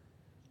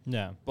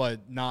 Yeah.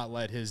 But not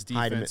let his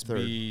Hide him at defense third.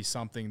 be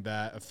something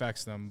that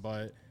affects them.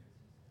 But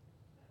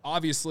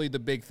obviously the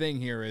big thing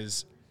here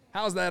is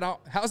how's that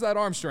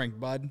arm strength,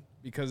 bud?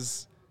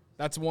 Because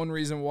that's one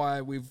reason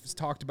why we've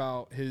talked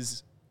about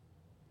his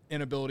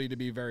inability to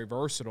be very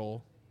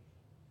versatile.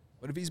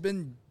 But if he's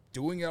been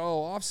doing it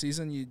all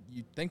offseason,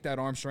 you'd think that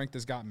arm strength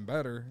has gotten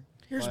better.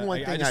 Here's But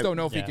one I thing just don't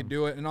know if he Yeah. could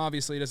do it. And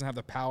obviously he doesn't have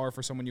the power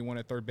for someone you want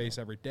at third base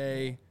every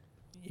day.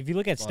 If you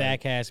look at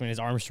StatCast, his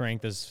arm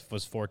strength was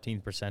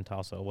 14th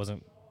percentile, so it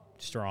wasn't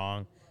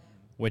strong.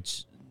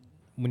 Which,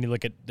 when you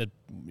look at the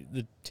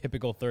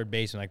typical third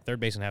baseman, like third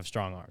basemen have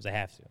strong arms. They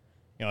have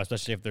to,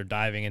 especially if they're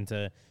diving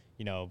into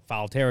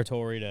foul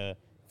territory to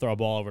throw a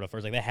ball over to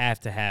first. Like they have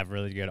to have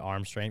really good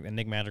arm strength, and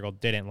Nick Madrigal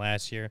didn't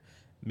last year.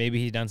 Maybe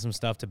he's done some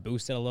stuff to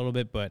boost it a little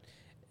bit, but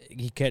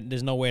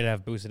there's no way to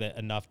have boosted it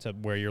enough to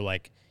where you're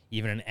like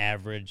even an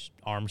average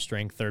arm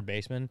strength third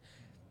baseman.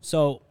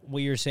 So what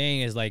you're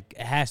saying is like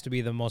it has to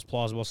be the most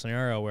plausible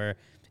scenario where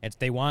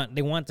they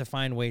want to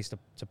find ways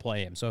to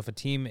play him. So if a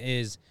team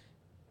is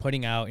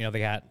putting out, they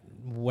got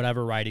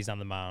whatever righties on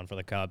the mound for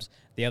the Cubs,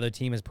 the other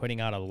team is putting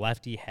out a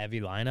lefty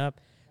heavy lineup,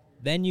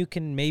 then you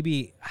can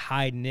maybe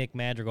hide Nick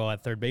Madrigal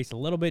at third base a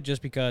little bit,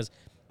 just because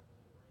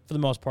for the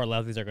most part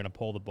lefties are going to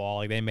pull the ball.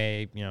 Like they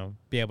may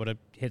be able to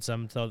hit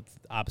some to the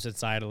opposite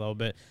side a little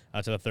bit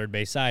to the third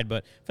base side,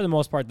 but for the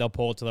most part they'll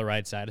pull it to the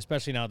right side.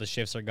 Especially now that the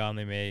shifts are gone,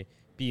 they may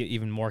be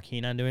even more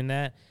keen on doing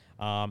that,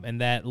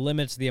 and that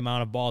limits the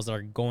amount of balls that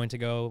are going to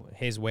go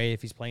his way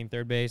if he's playing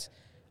third base.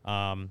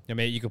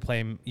 Maybe you could play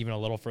him even a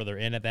little further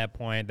in at that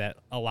point. That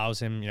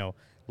allows him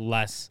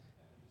less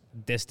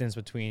distance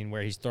between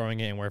where he's throwing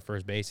it and where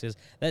first base is.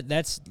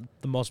 That's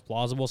the most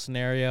plausible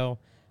scenario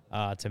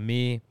to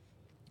me.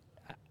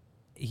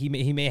 He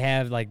may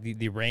have like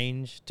the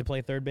range to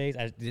play third base.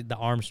 The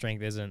arm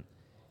strength isn't.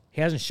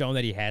 He hasn't shown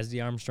that he has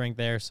the arm strength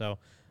there. So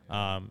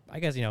I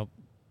guess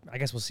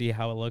we'll see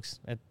how it looks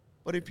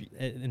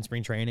in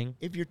spring training.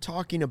 If you're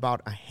talking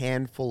about a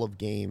handful of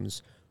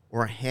games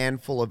or a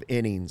handful of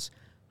innings,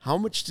 how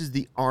much does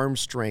the arm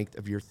strength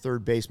of your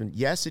third baseman?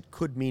 Yes, it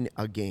could mean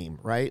a game,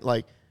 right?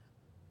 Like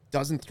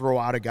doesn't throw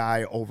out a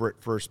guy over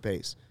at first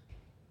base.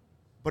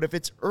 But if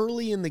it's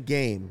early in the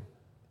game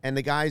and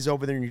the guy's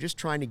over there and you're just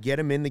trying to get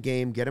him in the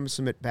game, get him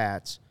some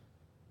at-bats,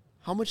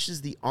 how much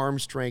is the arm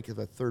strength of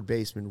a third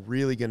baseman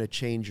really going to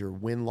change your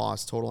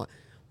win-loss total?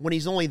 When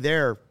he's only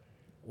there,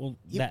 Well,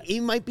 he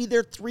might be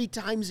there 3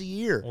 times a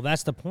year. Well,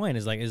 that's the point.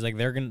 He's not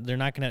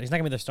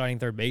gonna be their starting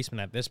third baseman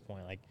at this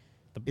point. Like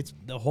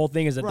the whole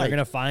thing is that Right. they're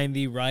gonna find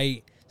the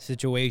right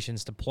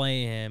situations to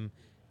play him,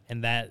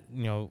 and that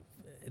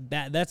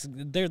that's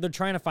they're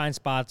trying to find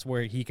spots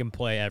where he can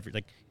play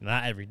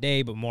not every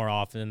day, but more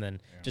often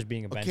than just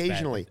being a bench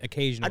occasionally. bat.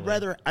 Occasionally,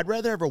 I'd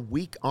rather have a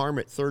weak arm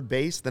at third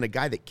base than a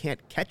guy that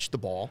can't catch the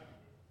ball,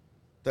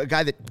 the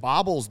guy that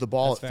bobbles the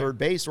ball at third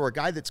base, or a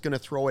guy that's going to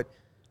throw it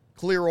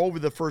clear over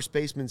the first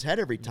baseman's head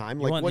every time.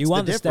 You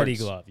want the steady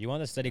glove. You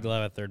want the steady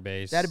glove at third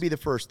base. That'd be the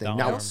first thing.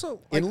 Now, also,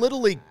 in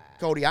Little League,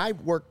 Cody, I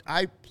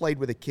played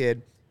with a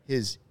kid.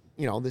 This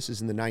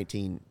is in the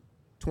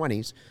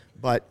 1920s,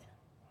 but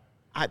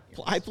I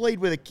played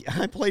with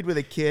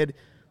a kid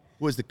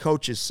who was the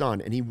coach's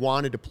son, and he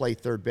wanted to play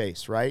third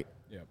base, right?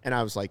 Yep. And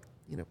I was like,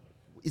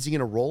 is he going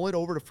to roll it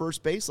over to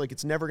first base? Like,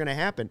 it's never going to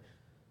happen.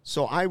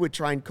 So I would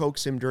try and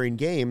coax him during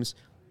games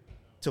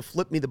to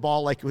flip me the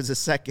ball like it was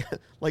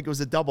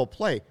a double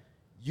play.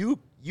 You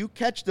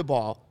catch the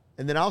ball,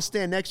 and then I'll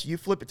stand next to you,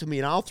 flip it to me,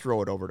 and I'll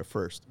throw it over to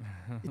first.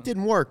 It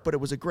didn't work, but it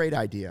was a great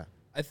idea.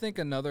 I think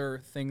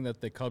another thing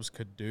that the Cubs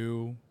could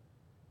do,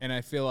 and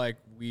I feel like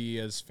we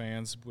as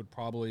fans would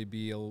probably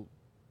be a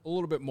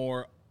little bit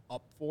more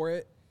up for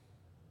it,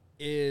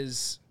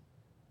 is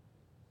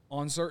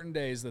on certain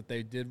days that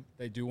they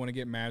do want to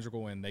get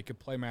Madrigal in, they could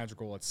play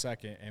Madrigal at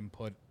second and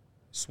put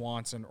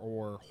Swanson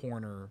or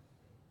Horner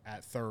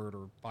at third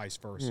or vice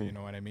versa, you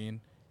know what I mean?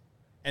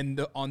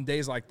 And on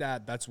days like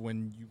that, that's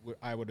when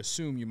I would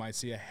assume you might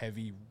see a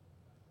heavy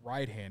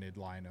right-handed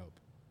lineup.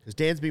 Because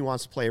Dansby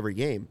wants to play every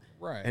game.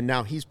 Right. And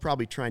now he's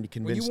probably trying to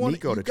convince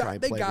Nico to try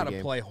and play every game. They got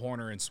to play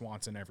Horner and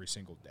Swanson every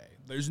single day.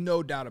 There's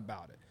no doubt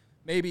about it.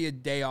 Maybe a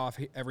day off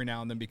every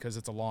now and then because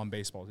it's a long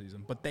baseball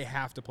season, but they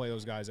have to play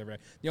those guys every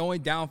day. The only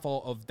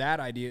downfall of that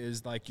idea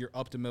is like your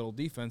up-to-middle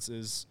defense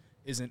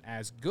isn't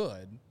as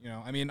good.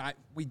 I mean,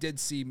 we did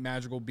see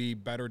Madrigal be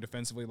better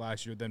defensively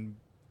last year than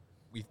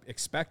we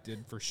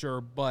expected for sure,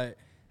 but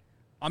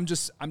I'm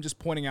just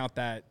pointing out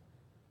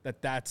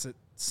that's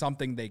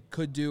something they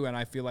could do, and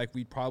I feel like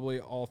we'd probably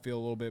all feel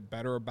a little bit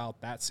better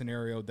about that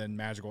scenario than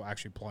Madrigal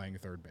actually playing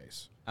third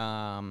base.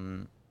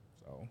 So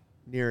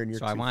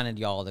I wanted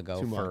y'all to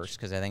go first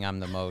because I think I'm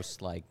the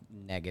most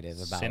negative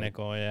about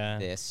cynical,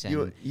 this.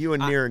 And you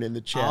and Niren in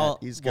the chat.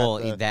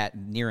 That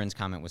Niren's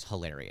comment was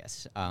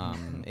hilarious.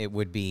 It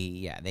would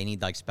be they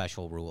need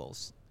special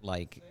rules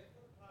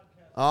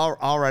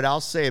All right, I'll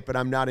say it, but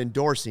I'm not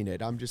endorsing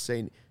it. I'm just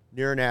saying.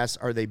 Niren asks,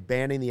 are they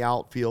banning the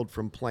outfield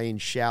from playing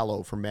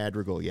shallow for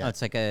Madrigal yet? No,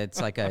 it's like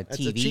a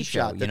TV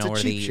show,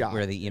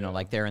 where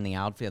they're in the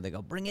outfield, they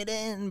go, bring it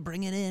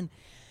in.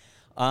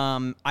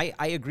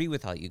 I agree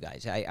with all you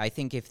guys. I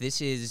think if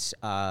this is,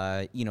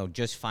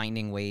 just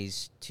finding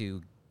ways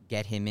to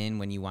get him in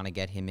when you want to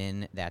get him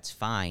in, that's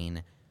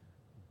fine.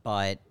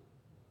 But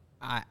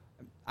I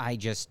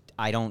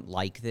don't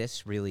like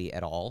this really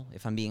at all,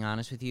 if I'm being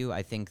honest with you.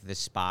 I think the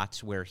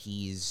spots where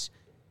he's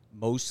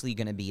mostly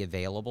going to be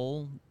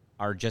available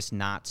are just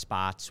not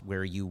spots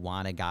where you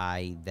want a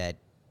guy that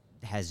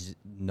has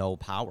no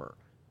power,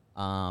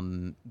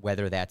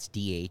 whether that's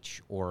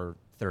DH or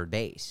third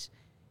base.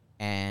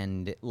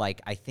 And,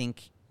 I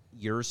think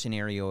your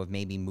scenario of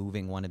maybe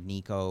moving one of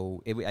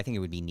Nico, I think it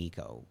would be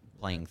Nico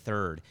playing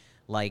third.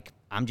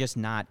 I'm just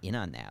not in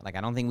on that. I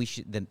don't think we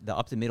should. The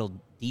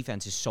up-the-middle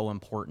defense is so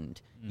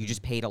important. You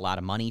just paid a lot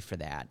of money for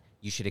that.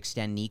 You should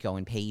extend Nico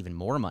and pay even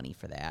more money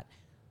for that.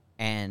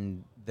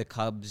 And the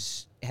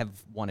Cubs have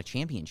won a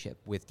championship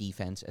with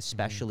defense,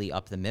 especially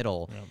up the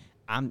middle.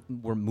 Yep.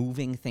 We're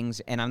moving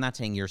things, and I'm not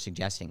saying you're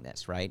suggesting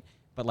this, right?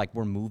 But,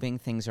 we're moving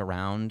things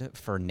around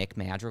for Nick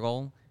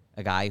Madrigal,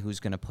 a guy who's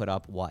going to put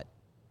up,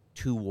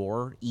 2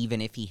 WAR,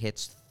 even if he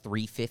hits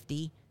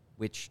 350,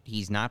 which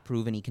he's not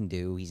proven he can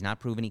do. He's not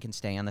proven he can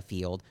stay on the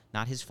field.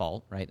 Not his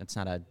fault, right? That's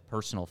not a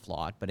personal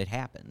flaw, but it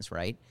happens,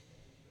 right?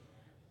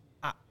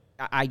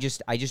 I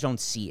just don't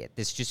see it.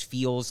 This just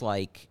feels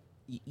like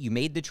you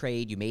made the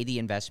trade, you made the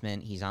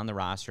investment, he's on the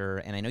roster,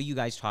 and I know you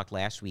guys talked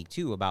last week,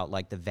 too, about,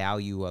 the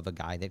value of a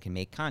guy that can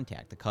make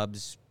contact. The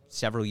Cubs,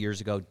 several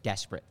years ago,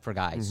 desperate for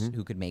guys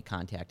who could make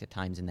contact at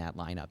times in that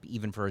lineup,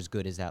 even for as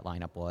good as that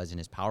lineup was and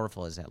as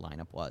powerful as that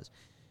lineup was.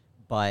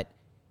 But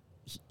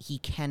he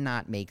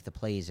cannot make the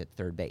plays at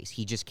third base.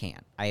 He just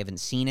can't. I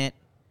haven't seen it.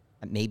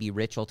 Maybe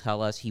Rich will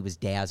tell us he was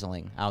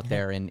dazzling out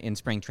there in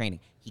spring training.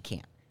 He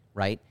can't,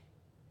 right?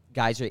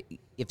 Guys,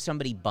 if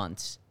somebody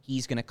bunts,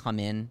 he's going to come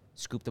in,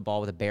 scoop the ball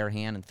with a bare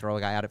hand, and throw a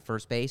guy out at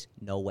first base?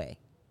 No way,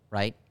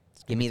 right?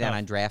 Give me that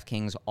on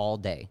DraftKings all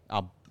day.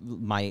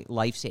 My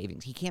life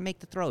savings. He can't make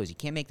the throws. He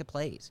can't make the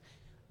plays.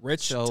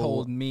 Rich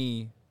told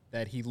me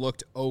that he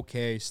looked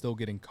okay, still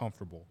getting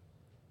comfortable.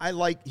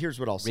 Here's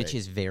what I'll say. Rich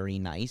is very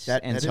nice, so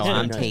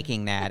I'm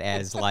taking that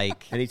as and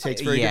he takes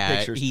very good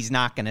pictures. He's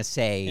not going to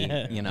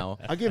say,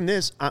 I'll give him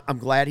this. I'm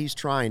glad he's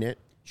trying it.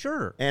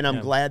 Sure. And I'm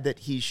glad that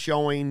he's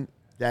showing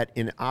that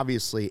in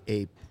obviously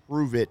a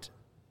prove-it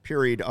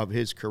period of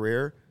his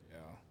career,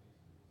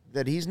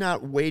 that he's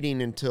not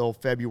waiting until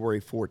February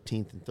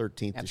 14th and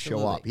 13th to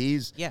show up.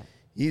 He's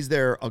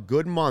there a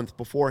good month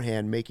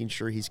beforehand, making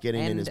sure he's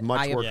getting in as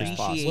much work as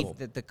possible. I appreciate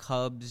that the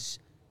Cubs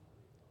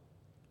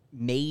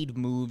made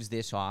moves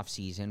this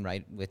offseason,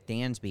 right, with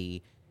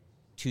Dansby,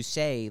 to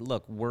say,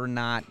 look, we're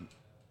not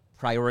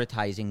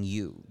prioritizing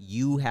you.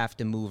 You have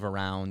to move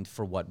around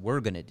for what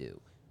we're going to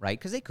do, right?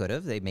 Because they could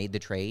have. They made the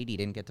trade. He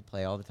didn't get to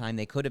play all the time.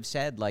 They could have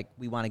said, like,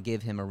 we want to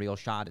give him a real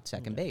shot at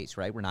second base,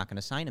 right? We're not going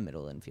to sign a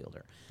middle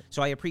infielder.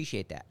 So I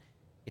appreciate that.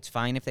 It's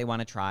fine if they want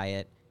to try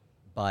it,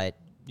 but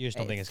you just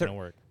don't think it's going to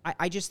work.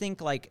 I just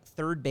think, like,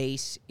 third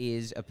base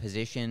is a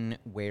position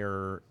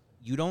where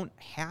you don't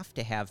have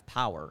to have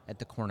power at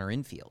the corner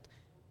infield,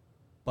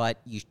 but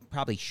you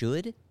probably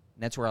should.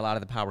 That's where a lot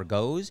of the power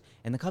goes.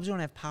 And the Cubs don't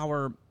have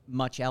power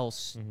much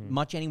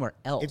anywhere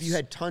else. If you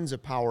had tons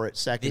of power at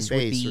second this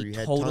base, would or be you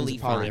had totally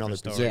tons of power fine. in other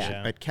position,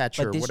 at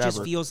catcher, but this whatever.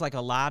 just feels like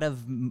a lot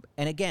of, and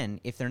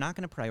again, if they're not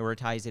going to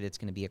prioritize it, it's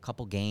going to be a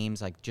couple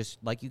games, like just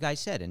like you guys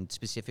said, in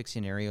specific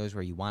scenarios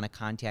where you want a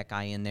contact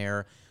guy in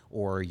there,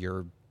 or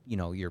you're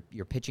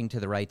pitching to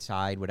the right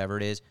side, whatever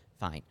it is,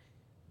 fine.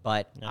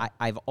 But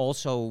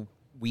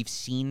we've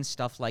seen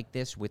stuff like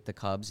this with the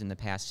Cubs in the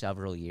past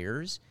several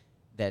years.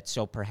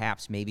 So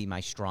perhaps maybe my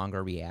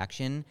stronger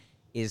reaction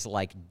is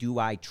like, do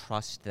I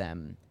trust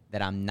them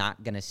that I'm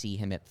not going to see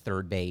him at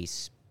third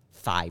base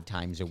 5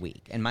 times a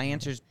week? And my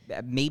answer is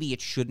maybe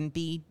it shouldn't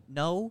be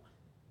no,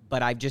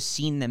 but I've just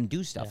seen them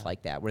do stuff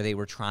like that where they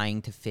were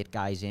trying to fit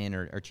guys in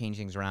or change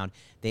things around.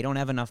 They don't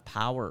have enough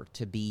power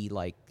to be,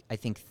 like, I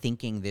think,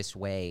 thinking this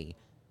way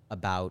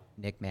about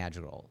Nick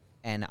Madrigal.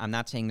 And I'm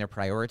not saying they're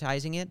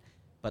prioritizing it,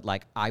 but,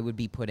 like, I would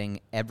be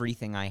putting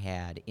everything I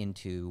had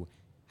into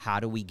how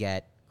do we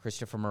get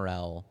Christopher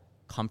Morel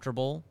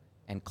comfortable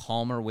and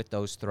calmer with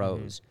those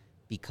throws,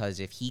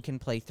 because if he can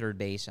play third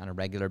base on a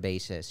regular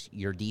basis,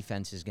 your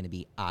defense is going to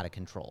be out of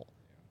control.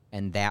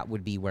 And that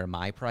would be where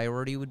my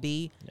priority would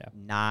be,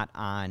 not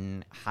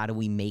on how do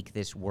we make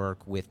this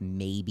work with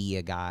maybe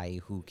a guy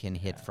who can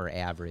hit for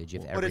average.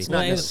 But it's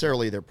not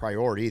necessarily their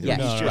priority either.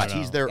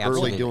 He's there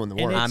early doing the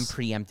work. And I'm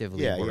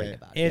preemptively worried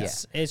about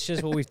it. It's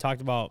just what we've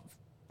talked about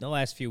the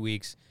last few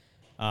weeks.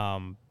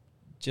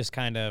 Just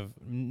kind of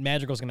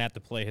Madrigal's going to have to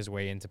play his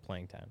way into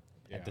playing time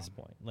at this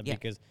point.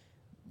 Because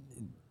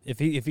if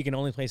he can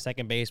only play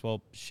second base,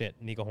 well, shit,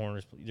 Nico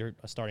Horner's you're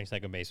a starting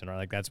second baseman, right?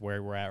 Like, that's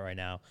where we're at right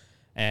now.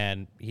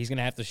 And he's going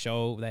to have to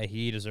show that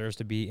he deserves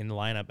to be in the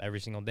lineup every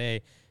single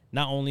day,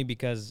 not only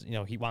because,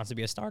 he wants to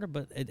be a starter,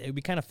 but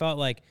we kind of felt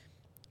like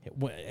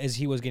as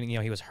he was getting,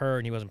 he was hurt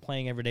and he wasn't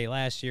playing every day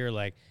last year,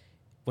 like,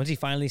 once he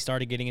finally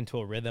started getting into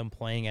a rhythm,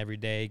 playing every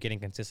day, getting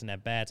consistent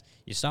at bats,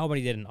 you saw what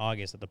he did in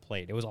August at the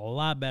plate. It was a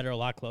lot better, a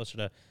lot closer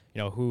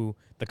to who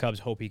the Cubs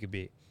hope he could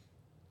be.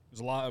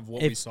 There's a lot of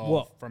what we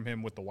saw from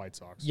him with the White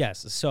Sox.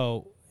 Yes.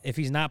 So if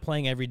he's not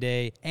playing every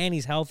day and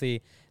he's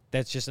healthy,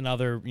 that's just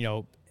another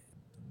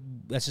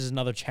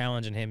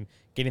challenge in him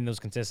getting those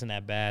consistent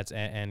at bats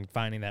and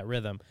finding that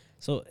rhythm.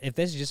 So if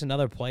this is just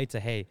another play to,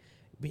 hey,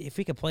 if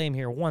we could play him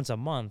here once a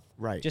month,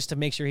 right, just to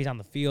make sure he's on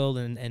the field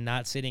and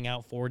not sitting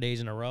out 4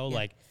 days in a row,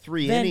 like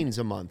 3 innings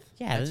a month.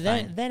 Yeah,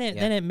 then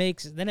it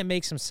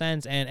makes some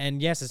sense. And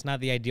yes, it's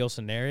not the ideal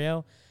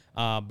scenario,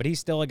 but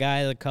he's still a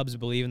guy the Cubs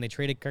believe in. They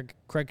traded Craig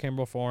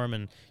Kimbrell for him,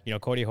 and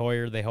Cody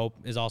Hoyer they hope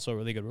is also a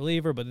really good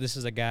reliever. But this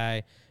is a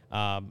guy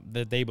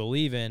that they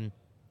believe in,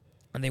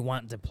 and they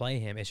want to play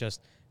him. It's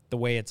just the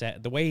way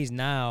he's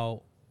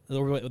now.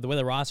 The way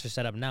the roster's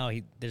set up now,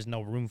 there's no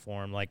room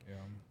for him.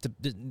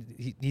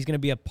 He's going to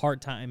be a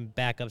part-time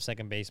backup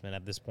second baseman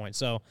at this point.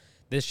 So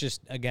this just,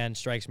 again,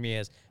 strikes me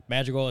as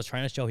Madrigal is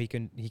trying to show he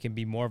can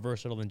be more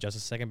versatile than just a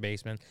second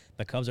baseman.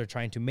 The Cubs are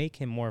trying to make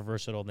him more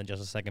versatile than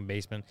just a second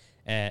baseman.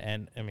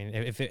 And I mean,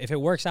 if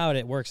it works out,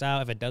 it works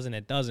out. If it doesn't,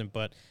 it doesn't.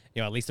 But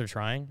at least they're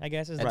trying, I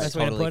guess, is the best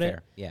way to put it.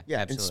 Yeah,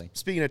 absolutely. And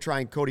speaking of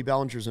trying, Cody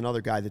Bellinger's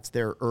another guy that's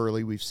there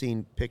early. We've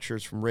seen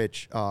pictures from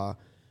Rich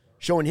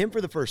showing him for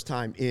the first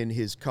time in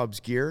his Cubs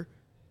gear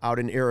out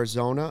in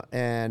Arizona,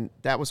 and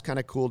that was kind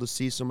of cool to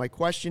see. So my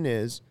question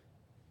is,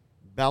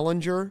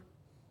 Bellinger,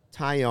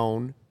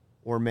 Tyone,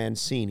 or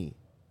Mancini?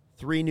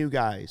 3 new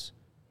guys.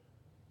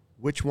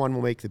 Which one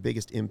will make the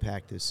biggest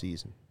impact this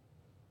season?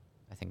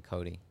 I think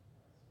Cody.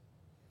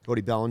 Cody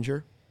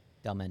Bellinger?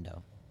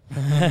 Delmendo.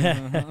 Cody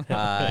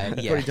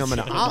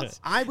Delmendo.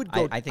 I would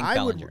go. I think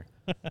Bellinger.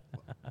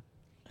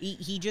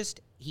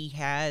 He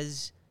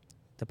has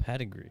the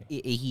pedigree.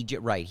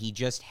 He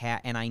just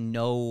had, and I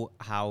know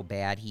how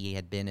bad he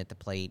had been at the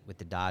plate with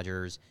the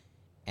Dodgers,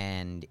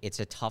 and it's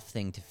a tough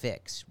thing to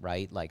fix,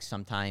 right? Like,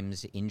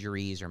 sometimes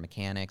injuries or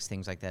mechanics,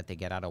 things like that, they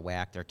get out of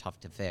whack. They're tough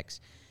to fix.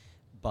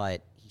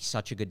 But he's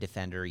such a good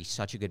defender. He's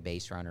such a good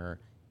base runner,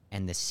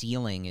 and the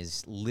ceiling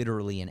is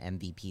literally an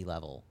MVP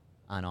level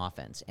on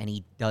offense, and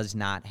he does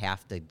not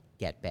have to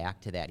get back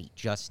to that. He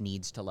just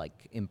needs to,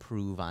 like,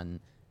 improve on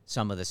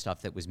some of the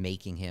stuff that was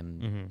making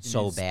him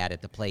so bad at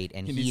the plate.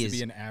 And he needs to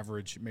be an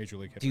average major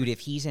league hitter. Dude,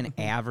 if he's an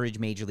average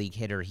major league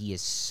hitter, he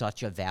is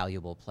such a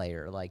valuable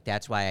player. Like,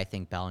 that's why I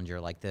think Bellinger,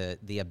 like,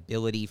 the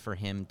ability for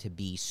him to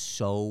be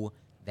so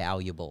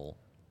valuable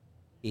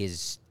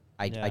is,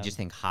 I just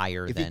think,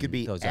 higher if than he could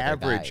be those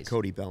average other guys.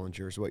 Cody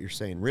Bellinger is what you're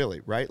saying,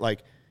 really, right?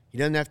 Like, he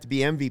doesn't have to be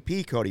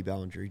MVP Cody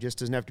Bellinger. He just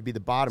doesn't have to be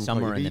the bottom.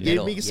 Somewhere Cody. in the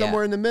middle. He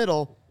somewhere in the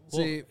middle.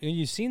 See,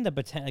 you've seen the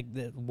potential,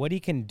 like what he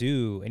can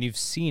do, and you've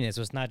seen it.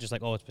 So it's not just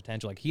like, oh, it's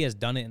potential. Like he has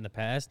done it in the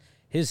past.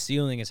 His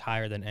ceiling is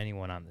higher than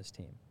anyone on this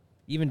team,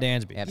 even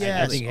Dansby. Yes.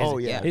 I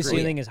think his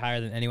ceiling is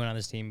higher than anyone on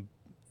this team,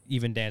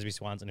 even Dansby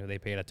Swanson, who they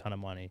paid a ton of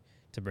money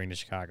to bring to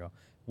Chicago.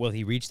 Will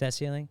he reach that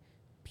ceiling?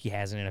 He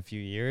hasn't in a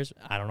few years.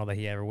 I don't know that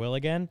he ever will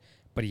again,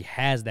 but he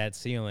has that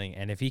ceiling,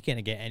 and if he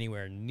can't get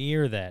anywhere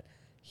near that,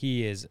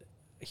 he is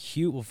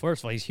huge. Well,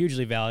 first of all, he's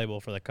hugely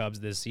valuable for the Cubs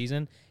this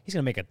season. He's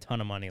going to make a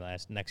ton of money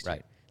next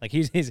year. Like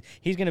he's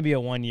going to be a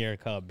 1-year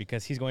Cub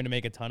because he's going to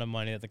make a ton of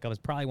money that the Cubs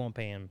probably won't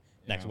pay him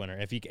next winter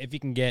if he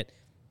can get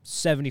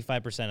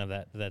 75%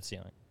 of that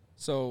ceiling.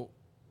 So,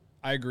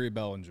 I agree,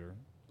 Bellinger,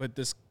 but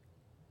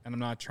and I'm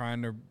not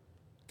trying to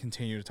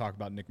continue to talk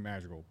about Nick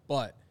Madrigal,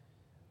 but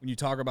when you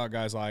talk about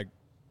guys like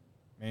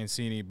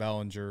Mancini,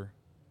 Bellinger,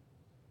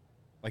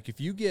 like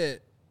if you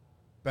get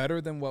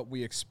better than what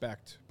we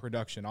expect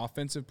production,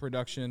 offensive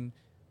production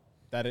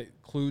that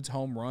includes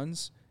home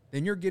runs,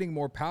 then you're getting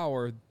more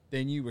power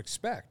than you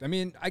expect. I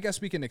mean, I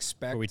guess we can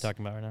expect. What are we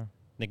talking about right now?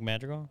 Nick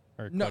Madrigal?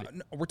 Or no,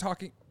 we're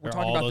talking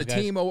about the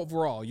team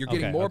overall. You're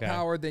getting more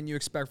power than you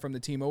expect from the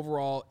team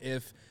overall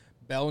if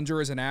Bellinger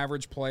is an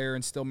average player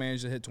and still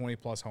managed to hit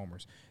 20-plus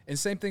homers. And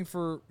same thing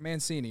for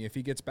Mancini if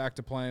he gets back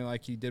to playing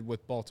like he did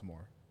with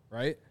Baltimore,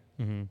 right?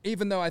 Mm-hmm.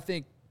 Even though I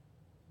think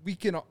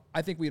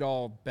we'd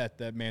all bet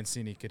that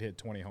Mancini could hit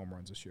 20 home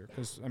runs this year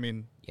because, I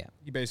mean,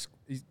 it's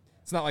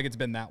not like it's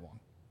been that long,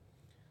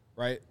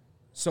 right?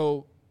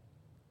 So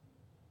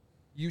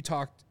you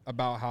talked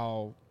about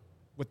how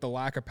with the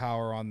lack of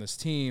power on this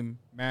team,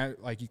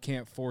 like you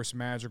can't force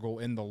Madrigal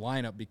in the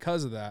lineup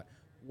because of that.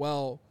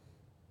 Well,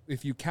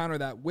 if you counter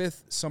that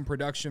with some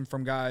production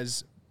from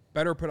guys,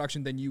 better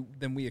production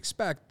than we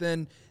expect,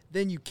 then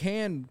you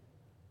can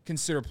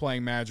consider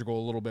playing Madrigal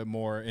a little bit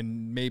more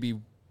and maybe,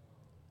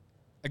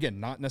 again,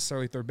 not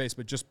necessarily third base,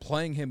 but just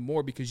playing him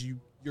more because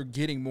you're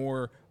getting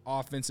more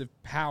offensive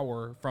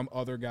power from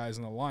other guys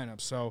in the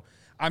lineup. So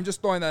I'm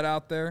just throwing that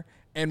out there,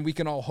 and we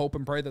can all hope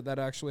and pray that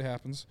actually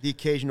happens. The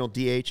occasional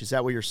DH, is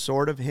that what you're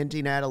sort of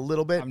hinting at a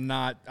little bit? I'm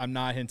not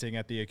hinting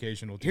at the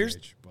occasional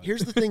DH.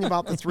 Here's the thing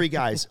about the three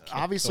guys.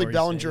 Obviously,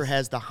 Bellinger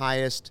has the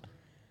highest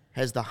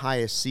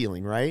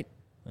ceiling, right?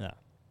 Yeah.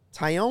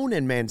 Tyone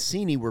and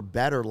Mancini were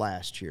better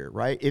last year,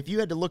 right? If you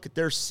had to look at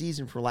their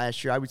season for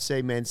last year, I would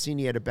say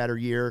Mancini had a better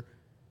year,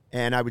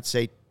 and I would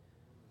say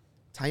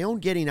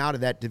Tyone getting out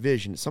of that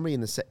division. Somebody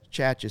in the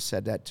chat just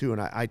said that too, and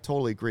I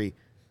totally agree.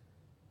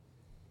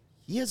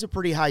 He has a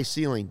pretty high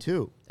ceiling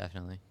too.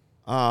 Definitely.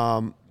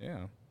 Yeah.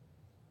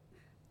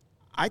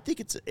 I think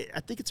it's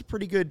a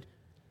pretty good.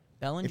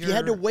 Bellinger. If you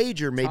had to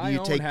wager, maybe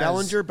you take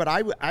Bellinger. But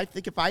I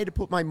think if I had to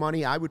put my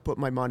money, I would put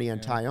my money on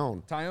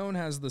Tyone. Tyone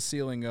has the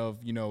ceiling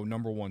of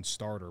number one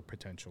starter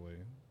potentially.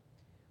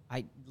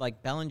 I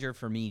like Bellinger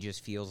for me.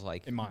 Just feels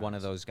like one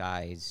of those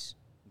guys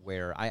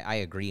where I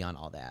agree on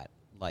all that.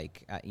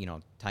 Like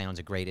Tyone's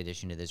a great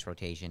addition to this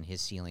rotation.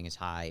 His ceiling is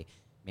high.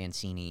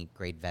 Mancini,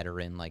 great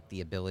veteran. Like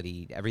the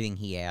ability, everything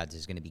he adds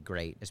is going to be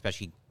great,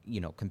 especially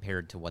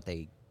compared to what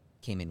they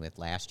came in with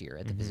last year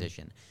at the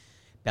position.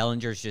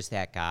 Bellinger's just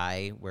that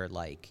guy where,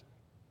 like,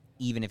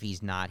 even if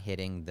he's not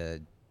hitting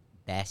the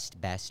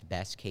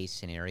best case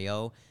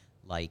scenario,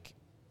 like,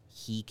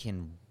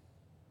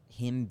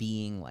 him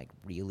being, like,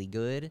 really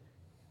good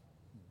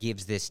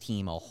gives this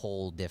team a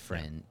whole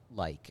different,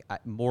 like,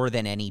 more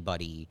than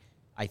anybody,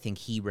 I think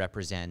he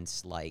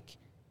represents, like,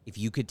 if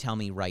you could tell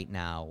me right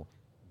now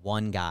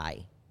one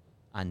guy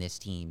on this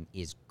team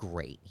is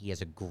great, he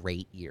has a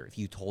great year. If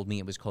you told me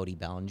it was Cody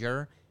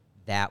Bellinger,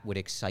 that would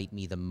excite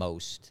me the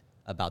most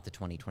about the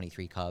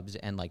 2023 Cubs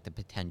and, like, the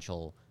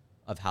potential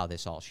of how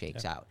this all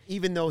shakes out.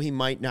 Even though he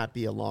might not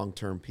be a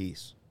long-term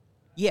piece.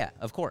 Yeah,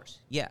 of course.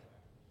 Yeah.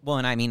 Well,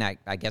 and I mean,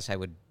 I guess I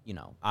would,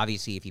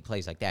 obviously if he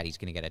plays like that, he's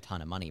going to get a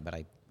ton of money, but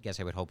I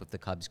guess I would hope if the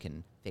Cubs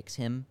can fix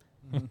him,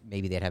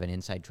 maybe they'd have an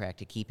inside track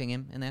to keeping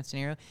him in that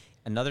scenario.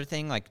 Another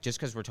thing, like, just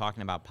because we're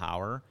talking about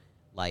power,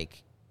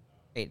 like,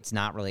 it's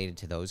not related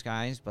to those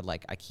guys, but,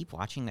 like, I keep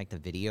watching, like, the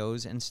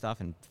videos and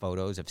stuff and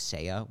photos of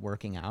Seiya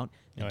working out.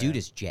 The dude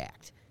is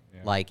jacked.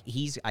 Yeah. Like,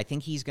 I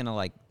think he's going to,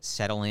 like,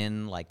 settle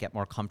in, like, get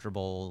more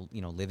comfortable,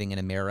 living in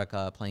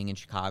America, playing in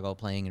Chicago,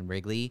 playing in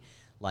Wrigley.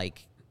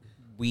 Like,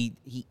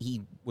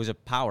 he was a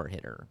power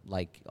hitter,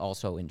 like,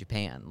 also in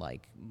Japan,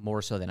 like,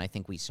 more so than I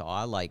think we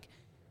saw. Like,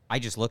 I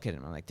just look at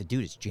him, I'm like, the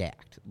dude is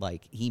jacked.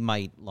 Like, he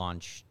might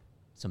launch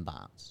some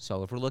bombs.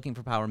 So if we're looking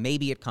for power,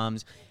 maybe it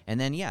comes. And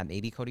then, yeah,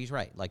 maybe Cody's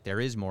right. Like, there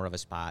is more of a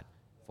spot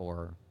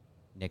for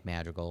Nick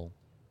Madrigal.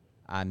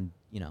 I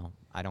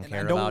don't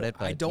care about it,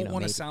 but I don't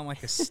want to sound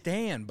like a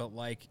stan, but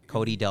like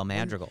Cody Del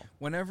Madrigal.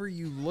 Whenever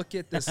you look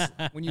at this,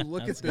 when you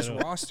look at this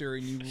roster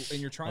and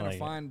you're trying to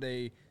find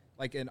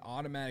an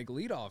automatic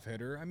leadoff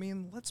hitter, I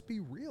mean, let's be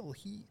real.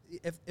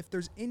 If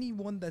there's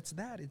anyone that's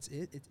that,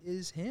 it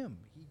is him.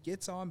 He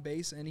gets on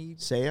base and he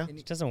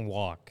doesn't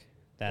walk.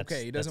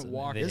 He doesn't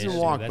walk. He doesn't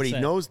walk, but he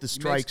knows the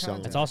strike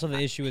zone. That's also the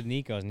issue with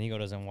Nico. Nico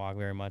doesn't walk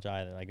very much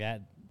either. Like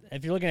that,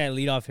 if you're looking at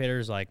leadoff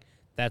hitters, like,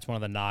 that's one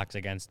of the knocks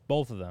against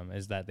both of them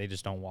is that they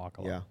just don't walk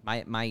a lot.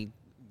 Yeah.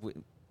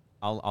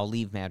 I'll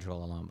leave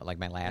Madrigal alone. But like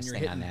my last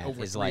thing on that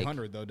over is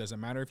 300 though. Does it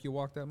matter if you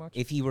walk that much?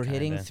 If he were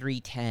hitting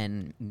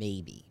 310,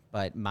 maybe.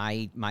 But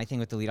my thing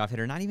with the leadoff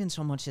hitter, not even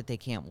so much that they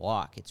can't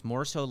walk. It's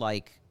more so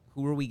like,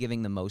 who are we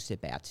giving the most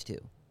at bats to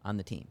on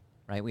the team?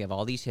 Right? We have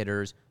all these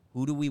hitters.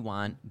 Who do we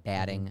want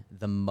batting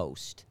the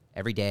most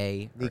every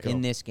day or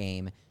in this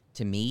game?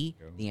 To me,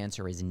 the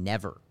answer is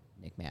never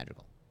Nick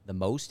Madrigal. The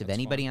most of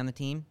anybody on the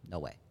team? No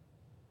way.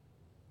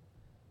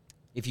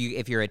 If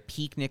you're at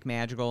peak Nick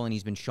Madrigal and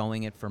he's been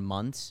showing it for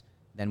months,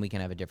 then we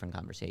can have a different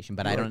conversation.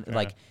 But I don't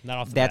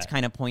that's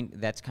kind of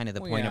the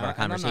point of our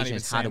conversation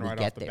is how do we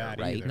get there,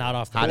 right? Either. Not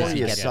off the bat. How does he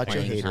get such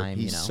a hater. Time,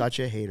 He's such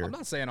a hater. I'm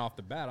not saying off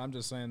the bat. I'm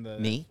just saying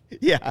that me.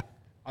 Yeah.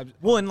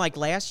 Well, and like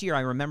last year, I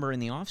remember in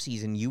the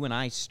offseason, you and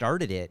I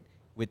started it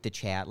with the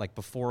chat, like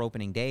before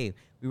opening day.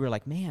 We were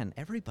like, man,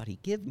 everybody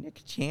give Nick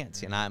a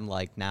chance. And I'm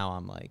like,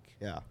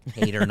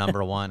 hater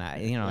number one.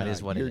 It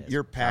is what it is.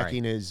 You're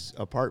packing his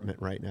apartment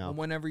right now. Well,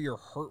 whenever you're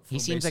hurt for he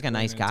seems like a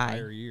nice guy.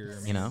 Year,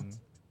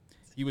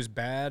 he was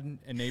bad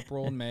in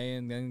April and May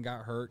and then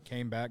got hurt,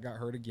 came back, got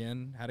hurt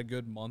again, had a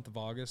good month of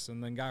August,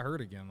 and then got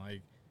hurt again.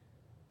 Like,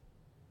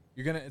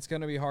 it's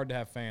gonna be hard to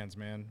have fans,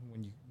 man,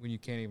 when you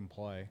can't even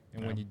play.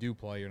 And when you do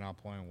play, you're not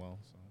playing well.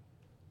 So.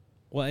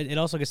 Well, it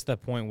also gets to the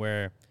point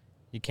where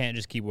you can't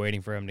just keep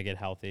waiting for him to get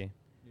healthy.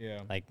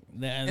 Yeah. Like,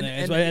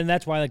 and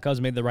that's why the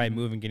Cubs made the right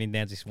move in getting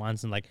Dansby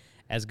Swanson. Like,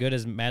 as good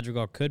as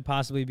Madrigal could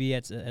possibly be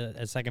at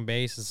second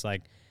base, it's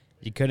like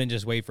you couldn't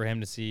just wait for him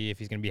to see if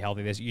he's going to be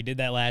healthy. You did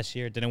that last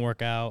year. It didn't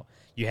work out.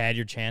 You had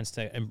your chance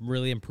to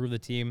really improve the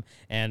team,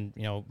 and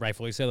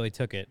rightfully so, they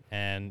took it.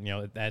 And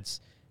that's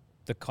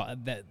the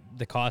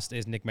cost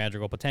is Nick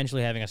Madrigal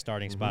potentially having a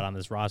starting spot on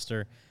this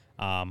roster.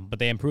 But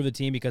they improved the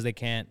team because they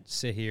can't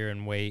sit here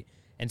and wait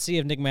and see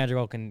if Nick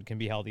Madrigal can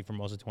be healthy for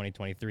most of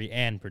 2023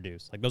 and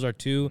produce. Like, those are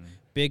two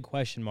big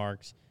question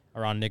marks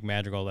around Nick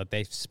Madrigal that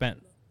they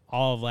spent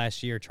all of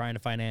last year trying to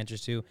find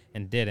answers to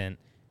and didn't.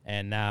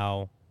 And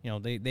now,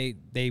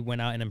 they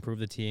went out and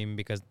improved the team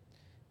because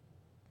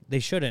they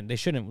shouldn't.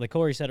 Like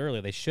Corey said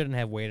earlier, they shouldn't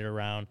have waited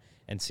around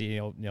and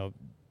see,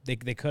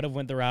 they could have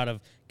went the route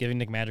of giving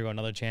Nick Madrigal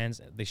another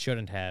chance. They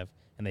shouldn't have,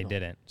 and they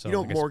didn't. So you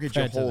don't mortgage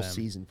a whole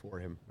season for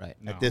him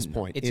at this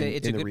point.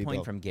 It's a good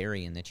point from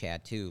Gary in the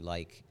chat, too.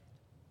 Like,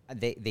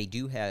 they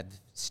do have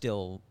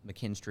still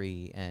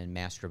McKinstry and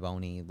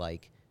Mastroboni.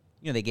 Like,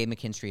 they gave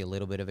McKinstry a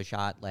little bit of a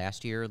shot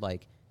last year.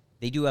 Like,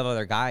 they do have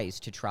other guys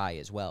to try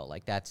as well.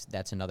 Like,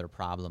 that's another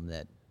problem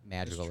that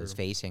Madrigal is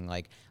facing.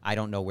 Like, I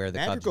don't know where the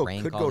Cubs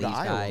rank all these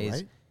guys.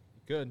 Right?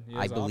 Good.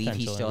 I believe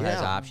he still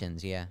has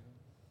options, yeah.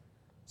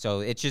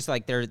 So it's just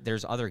like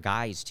there's other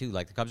guys, too.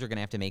 Like, the Cubs are going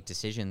to have to make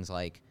decisions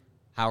like,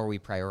 how are we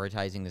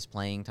prioritizing this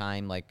playing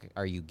time? Like,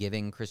 are you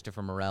giving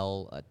Christopher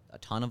Morel a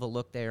ton of a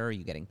look there? Are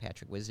you getting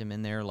Patrick Wisdom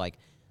in there? Like,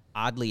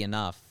 oddly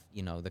enough,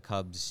 the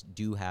Cubs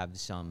do have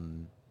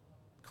some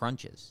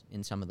crunches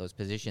in some of those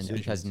positions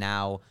because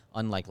now,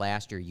 unlike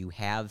last year, you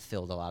have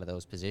filled a lot of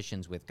those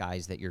positions with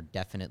guys that you're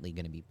definitely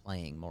going to be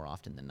playing more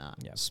often than not.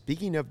 Yeah.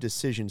 Speaking of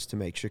decisions to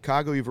make,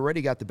 Chicago, you've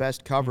already got the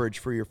best coverage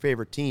for your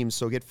favorite teams,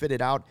 so get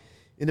fitted out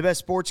in the best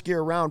sports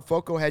gear around.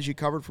 Foco has you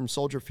covered from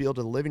Soldier Field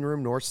to the living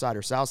room, north side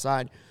or south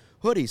side.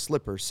 Hoodies,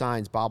 slippers,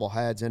 signs,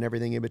 bobbleheads, and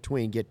everything in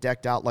between. Get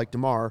decked out like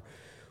DeMar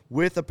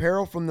with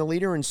apparel from the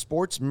leader in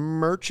sports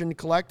merch and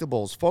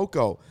collectibles,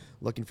 Foco.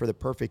 Looking for the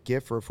perfect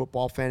gift for a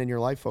football fan in your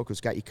life?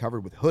 Foco's got you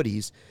covered with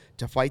hoodies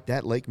to fight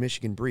that Lake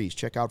Michigan breeze.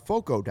 Check out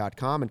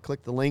Foco.com and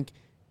click the link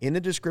in the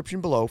description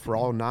below for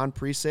all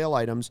non-presale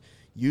items.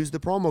 Use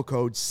the promo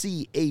code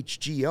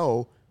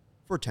CHGO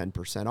for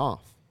 10%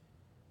 off.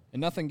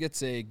 And nothing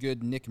gets a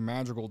good Nick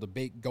Madrigal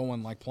debate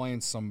going like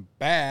playing some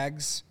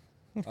bags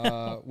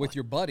with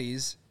your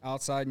buddies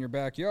outside in your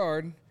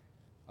backyard.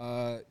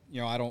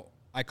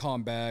 I call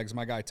them bags.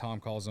 My guy Tom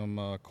calls it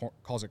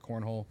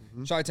cornhole.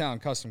 Chi-Town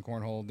Custom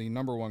Cornhole, the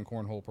 #1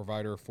 cornhole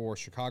provider for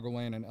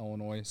Chicagoland and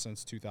Illinois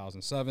since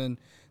 2007.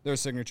 Their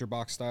signature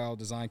box style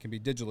design can be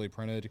digitally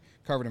printed,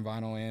 covered in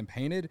vinyl, and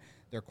painted.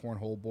 Their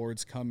cornhole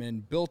boards come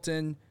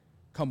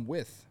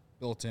with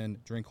built-in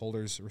drink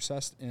holders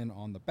recessed in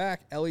on the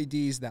back,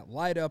 LEDs that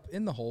light up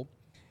in the hole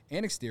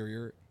and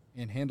exterior,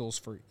 and handles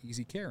for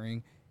easy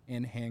carrying,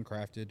 and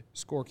handcrafted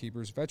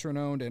scorekeepers.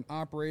 Veteran-owned and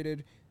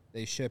operated.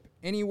 They ship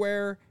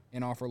anywhere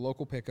and offer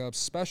local pickups,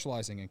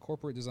 specializing in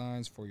corporate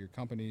designs for your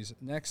company's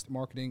next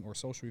marketing or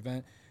social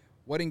event,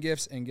 wedding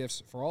gifts, and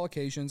gifts for all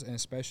occasions, and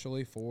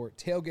especially for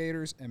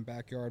tailgaters and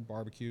backyard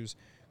barbecues.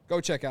 Go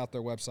check out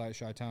their website,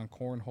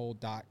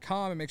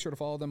 ChiTownCornhole.com, and make sure to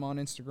follow them on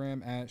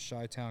Instagram at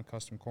Chi-Town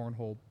Custom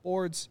Cornhole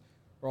Boards.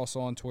 We're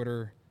also on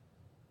Twitter.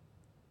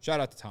 Shout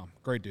out to Tom.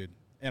 Great dude.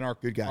 And our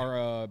good guy.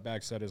 Our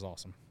bag set is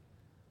awesome.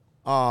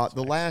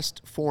 The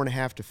last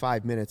 4.5 to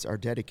 5 minutes are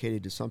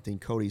dedicated to something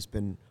Cody's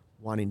been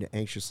wanting to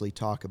anxiously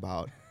talk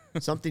about.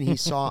 Something he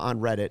saw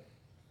on Reddit.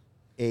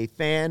 A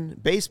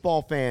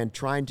baseball fan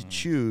trying to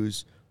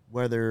choose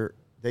whether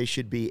they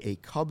should be a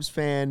Cubs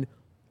fan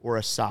or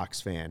a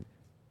Sox fan.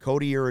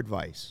 Cody, your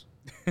advice.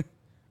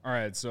 All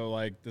right, so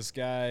like this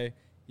guy,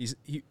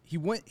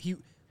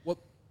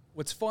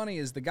 what's funny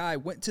is the guy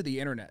went to the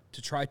internet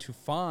to try to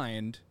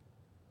find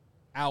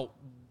out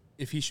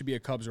if he should be a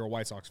Cubs or a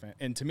White Sox fan.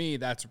 And to me,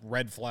 that's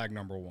red flag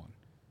number one.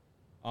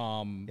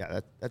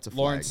 That's a flag.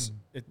 Lawrence,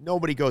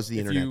 nobody goes to the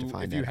internet to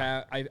find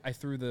that. I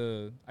threw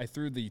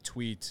the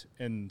tweet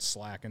in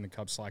Slack, in the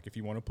Cubs Slack. If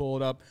you want to pull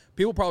it up,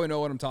 people probably know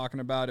what I'm talking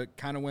about. It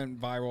kind of went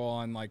viral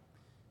on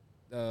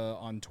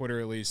on Twitter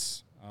at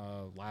least,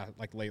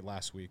 late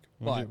last week.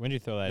 When did you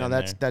throw that? No,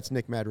 in that's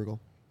Nick Madrigal.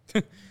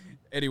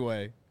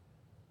 Anyway,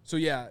 so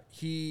yeah,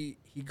 he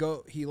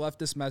left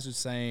this message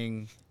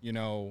saying, you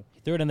know,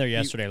 he threw it in there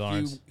yesterday,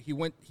 Lawrence.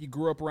 He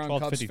grew up around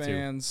Cubs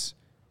fans.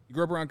 He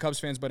grew up around Cubs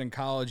fans, but in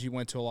college he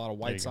went to a lot of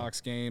White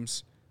Sox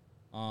games.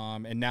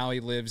 And now he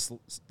lives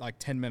like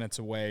 10 minutes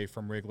away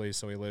from Wrigley,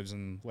 so he lives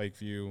in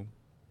Lakeview,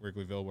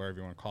 Wrigleyville, wherever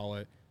you want to call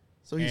it.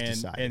 So he's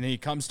decided. And he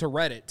comes to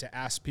Reddit to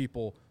ask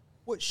people,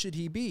 what should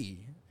he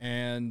be?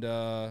 And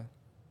I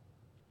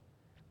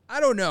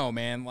don't know,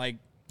 man. Like,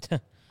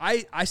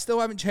 I still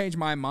haven't changed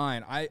my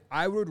mind.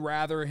 I would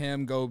rather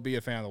him go be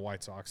a fan of the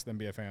White Sox than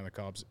be a fan of the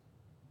Cubs,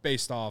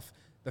 based off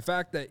the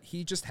fact that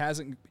he just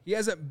hasn't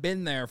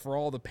been there for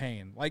all the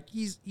pain. Like,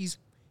 he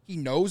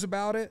knows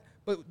about it,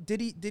 but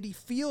did he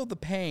feel the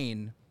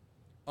pain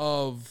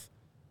of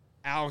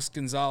Alex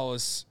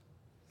Gonzalez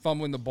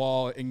fumbling the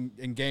ball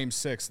in Game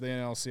 6 of the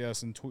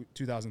NLCS in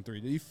 2003?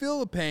 Did he feel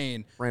the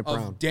pain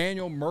of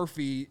Daniel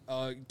Murphy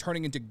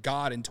turning into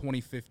God in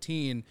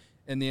 2015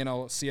 in the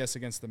NLCS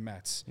against the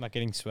Mets? Not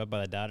getting swept by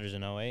the Dodgers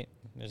in 08?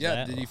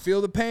 Did he feel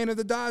the pain of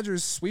the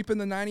Dodgers sweeping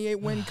the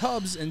 98-win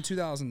Cubs in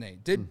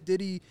 2008?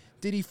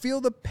 Did he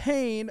feel the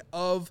pain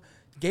of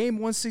Game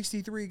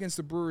 163 against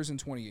the Brewers in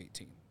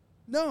 2018?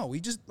 No, he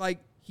just,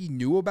 he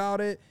knew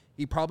about it.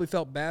 He probably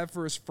felt bad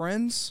for his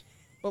friends,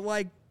 but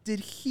did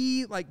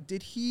he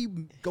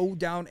go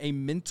down a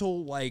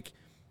mental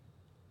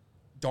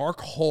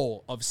dark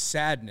hole of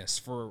sadness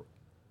for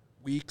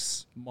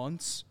weeks,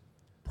 months?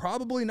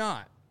 Probably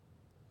not.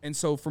 And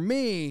so for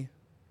me,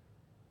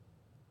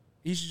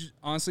 he should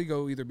honestly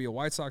go either be a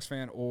White Sox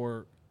fan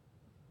or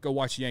go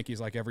watch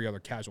Yankees like every other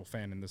casual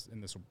fan in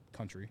this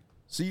country.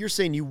 So you're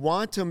saying you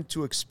want him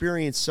to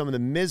experience some of the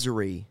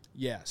misery?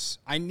 Yes.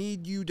 I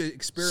need you to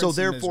experience So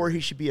therefore he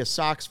should be a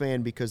Sox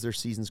fan because their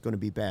season's going to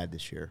be bad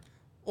this year.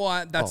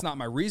 Well, that's not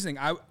my reasoning.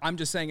 I'm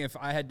just saying if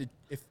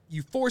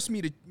you force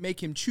me to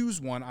make him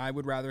choose one, I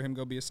would rather him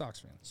go be a Sox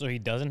fan. So he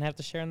doesn't have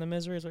to share in the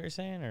misery, is what you're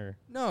saying, or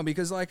no?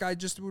 Because I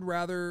just would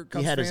rather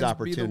Cubs he had fans his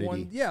opportunity. Be the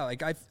one. Yeah,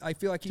 I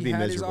feel like he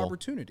had his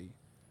opportunity.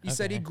 He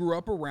said he grew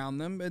up around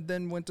them and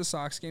then went to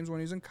Sox games when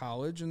he was in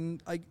college,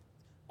 and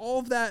all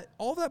of that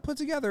put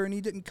together, and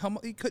he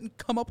couldn't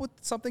come up with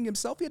something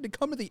himself. He had to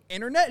come to the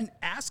internet and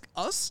ask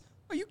us.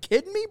 Are you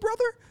kidding me,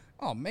 brother?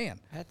 Oh man,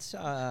 that's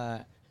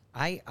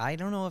I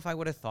don't know if I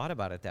would have thought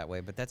about it that way,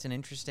 but that's an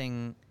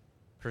interesting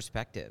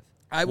perspective.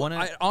 I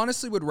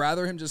honestly would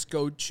rather him just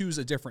go choose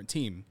a different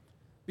team,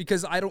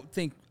 because I don't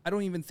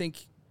even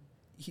think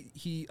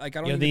he I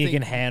don't even think he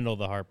can handle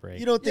the heartbreak.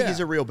 You don't think he's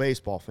a real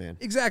baseball fan?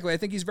 Exactly. I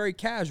think he's very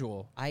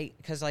casual.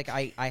 Because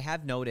I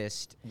have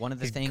noticed one of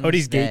the things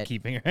Cody's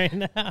gatekeeping right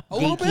now. A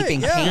little bit,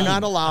 yeah. You're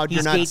not allowed.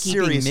 You're not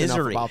serious enough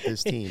about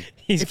this team.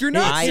 If you're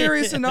not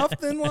serious enough,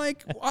 then I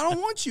don't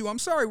want you. I'm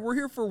sorry. We're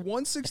here for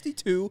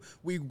 162.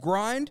 We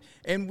grind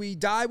and we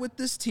die with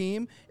this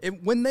team. And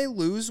when they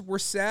lose, we're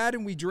sad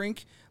and we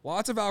drink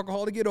lots of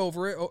alcohol to get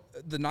over it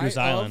the night Goose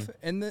Island,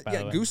 and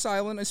Goose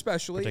Island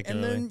especially,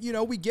 and then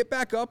we get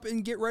back up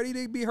and get ready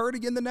to be heard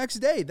again the next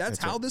day. That's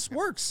how this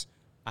works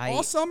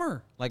all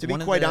summer. To be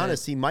quite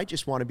honest, he might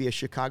just want to be a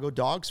Chicago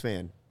Dogs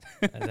fan.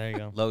 There you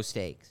go. Low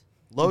stakes.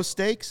 Low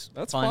stakes.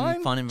 That's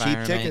fine. Fun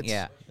environment. Cheap tickets.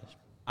 Yeah.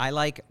 I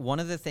like one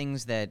of the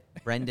things that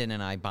Brendan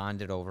and I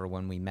bonded over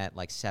when we met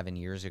 7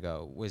 years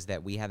ago was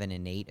that we have an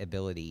innate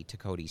ability, to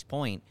Cody's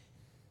point,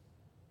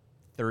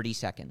 30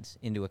 seconds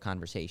into a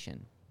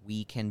conversation,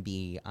 we can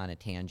be on a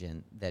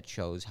tangent that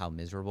shows how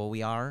miserable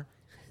we are.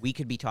 We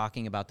could be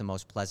talking about the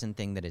most pleasant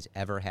thing that has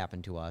ever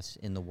happened to us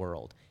in the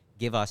world.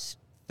 Give us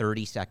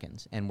 30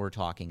 seconds, and we're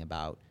talking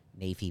about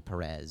Neifi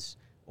Perez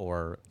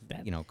or,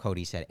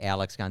 Cody said,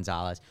 Alex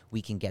Gonzalez.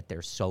 We can get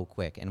there so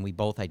quick. And we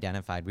both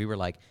identified, we were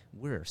like,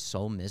 we're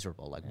so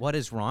miserable. What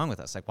is wrong with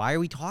us? Why are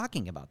we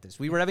talking about this?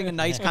 We were having a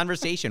nice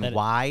conversation.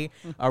 Why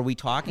are we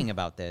talking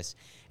about this?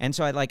 And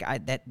so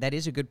that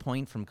is a good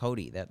point from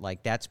Cody, that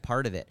that's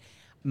part of it.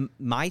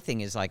 My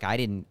thing is I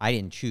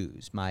didn't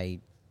choose. My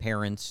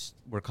parents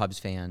were Cubs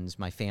fans.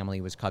 My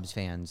family was Cubs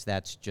fans.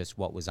 That's just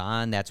what was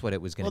on. That's what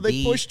it was going to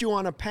be. Well, they pushed you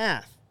on a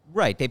path.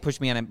 Right. They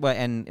pushed me on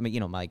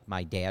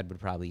my dad would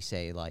probably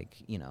say well,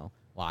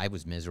 I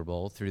was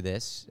miserable through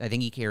this. I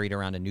think he carried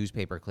around a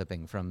newspaper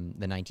clipping from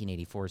the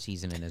 1984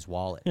 season in his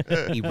wallet.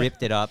 He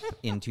ripped it up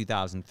in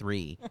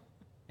 2003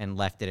 and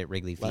left it at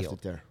Wrigley Field. Left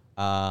it there.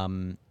 I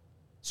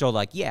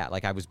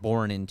was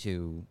born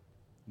into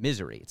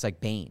misery. It's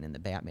like Bane in the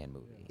Batman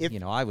movie.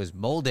 I was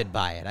molded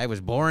by it. I was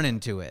born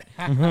into it.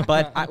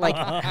 But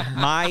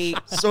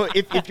So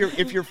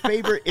if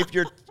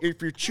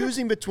you're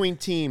choosing between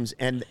teams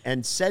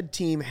and said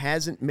team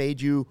hasn't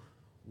made you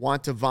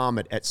want to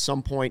vomit at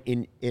some point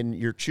in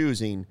your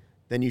choosing,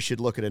 then you should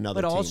look at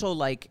another But team. also,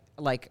 like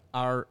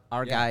our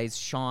guys,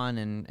 Sean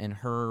and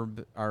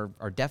Herb,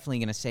 are definitely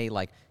going to say,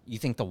 like, you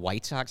think the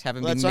White Sox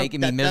haven't been making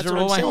me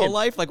miserable my whole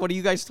life? Like, what are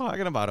you guys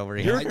talking about over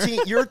here?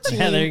 Your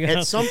team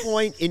at some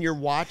point in your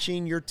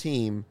watching your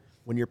team,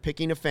 when you're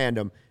picking a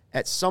fandom,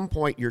 at some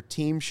point your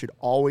team should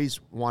always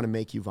want to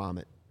make you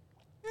vomit.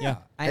 Yeah.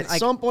 At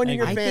some point in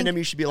your fandom,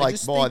 you should be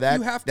like, boy,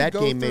 that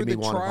game made me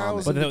want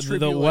to vomit.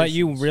 But what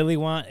you really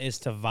want is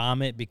to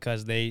vomit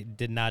because they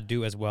did not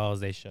do as well as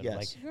they should.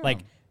 Yes. Like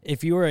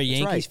if you were a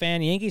Yankees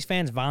fan, Yankees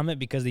fans vomit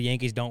because the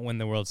Yankees don't win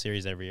the World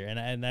Series every year.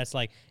 And that's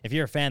like, if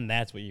you're a fan,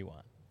 that's what you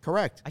want.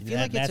 Correct. I feel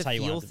like it's a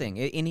feel thing.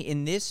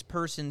 In this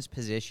person's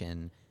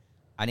position,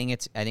 I think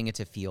it's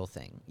a feel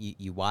thing.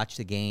 You watch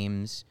the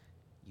games,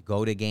 you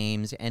go to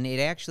games, and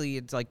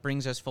it's like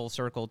brings us full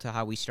circle to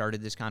how we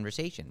started this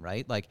conversation,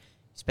 right? Like,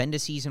 spend a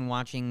season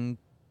watching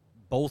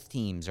both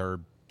teams, or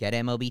get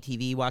MLB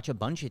TV, watch a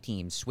bunch of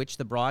teams, switch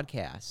the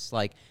broadcasts.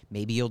 Like,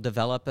 maybe you'll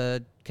develop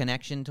a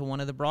connection to one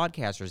of the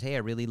broadcasters. Hey, I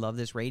really love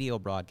this radio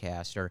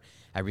broadcast, or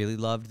I really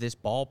loved this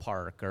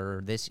ballpark,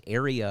 or this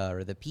area,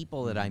 or the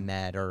people that I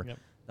met, or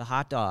the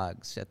hot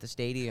dogs at the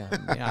stadium.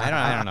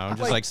 I don't know. I'm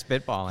just like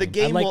spitballing.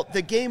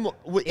 The game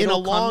in a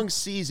long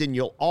season,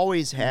 you'll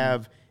always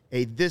have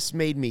a "this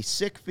made me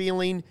sick"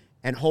 feeling,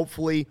 and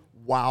hopefully,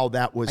 wow,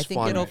 that was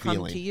fun it'll feeling.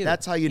 come to you.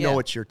 That's how you know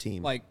it's your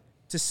team. Like,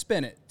 to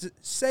spin it, to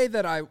say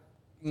that I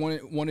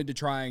wanted to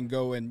try and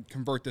go and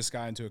convert this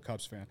guy into a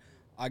Cubs fan.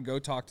 I go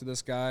talk to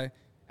this guy,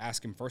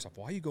 ask him first off,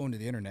 why are you going to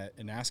the internet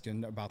and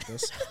asking about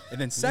this?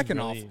 And then second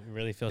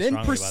really feel then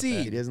strongly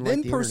proceed, about that.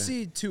 Then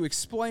proceed to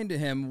explain to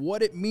him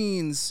what it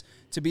means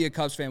to be a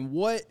Cubs fan,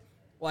 what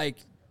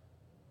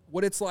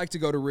it's like to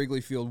go to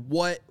Wrigley Field,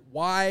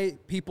 why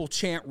people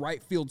chant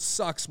right field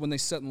sucks when they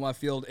sit in left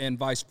field, and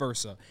vice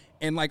versa.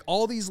 And like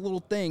all these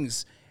little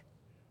things,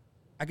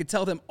 I could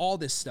tell them all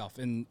this stuff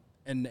and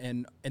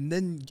then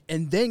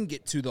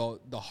get to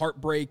the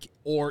heartbreak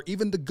or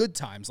even the good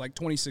times like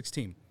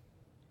 2016.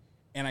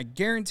 And I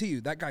guarantee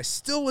you that guy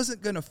still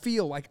isn't going to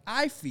feel like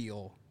I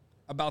feel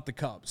about the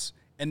Cubs.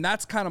 And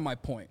that's kind of my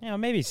point. Yeah,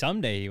 maybe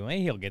someday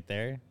he'll get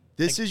there.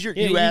 This is your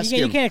you ask him.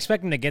 You can't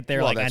expect him to get there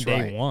Well, like on that's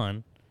day right.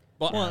 one.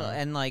 Well,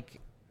 and like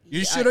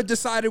You should have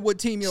decided what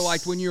team you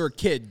liked when you were a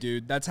kid,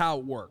 dude. That's how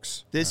it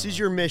works. This is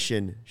your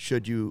mission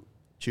should you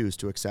choose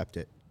to accept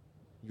it.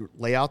 You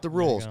lay out the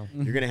rules.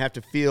 You're going to have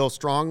to feel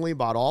strongly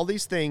about all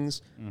these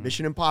things.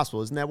 Mission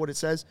impossible. Isn't that what it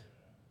says?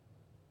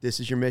 This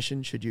is your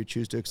mission. Should you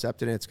choose to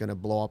accept it, and it's going to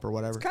blow up or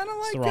whatever? It's kind of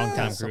like the wrong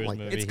Tom Cruise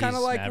movie. It's kind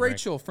of like Maverick.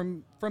 Rachel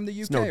from the UK,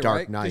 It's no Dark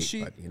right? Knight,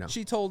 She, but, you know.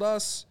 she told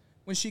us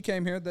when she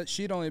came here that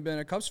she'd only been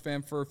a Cubs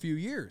fan for a few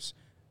years.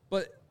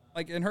 But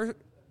like in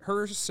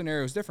her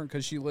scenario is different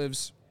because she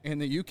lives in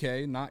the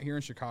UK, not here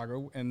in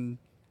Chicago, and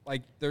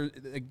like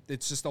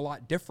it's just a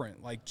lot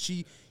different. Like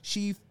she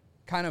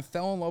kind of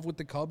fell in love with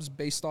the Cubs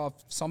based off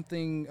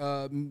something.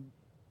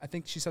 I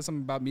think she said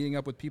something about meeting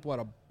up with people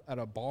at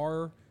a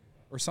bar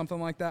or something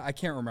like that. I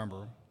can't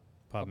remember.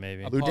 Pub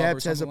maybe. Blue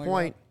Dad says a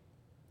point.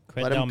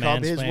 Quit Let him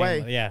cub his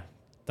way. Yeah.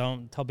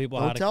 Don't tell people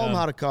how Don't to tell cub. him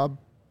how to cub.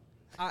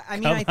 I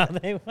mean, Cub how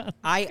they want.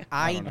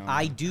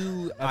 I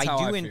do That's how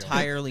I feel.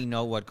 entirely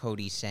know what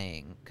Cody's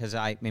saying, because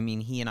I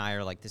mean he and I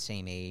are like the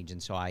same age,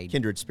 and so I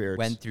Kindred spirits.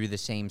 went through the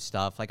same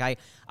stuff. Like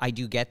I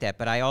do get that,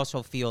 but I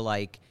also feel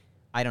like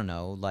I don't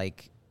know,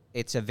 like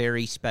it's a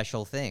very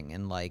special thing,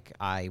 and like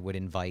I would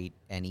invite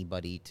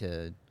anybody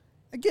to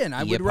Again,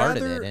 I be would a part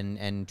rather of it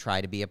and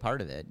try to be a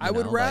part of it. I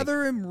would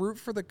rather him root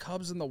for the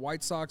Cubs and the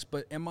White Sox,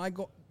 but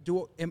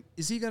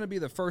is he going to be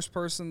the first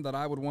person that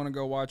I would want to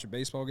go watch a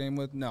baseball game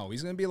with? No,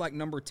 he's going to be like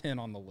number 10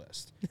 on the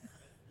list.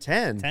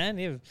 10? 10?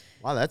 Yeah.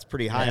 Wow, that's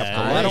pretty high Yeah, up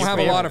the Well, I don't list. have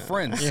a lot of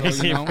friends,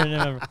 so, you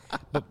know.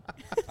 But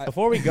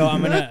before we go,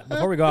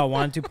 I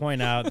want to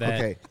point out that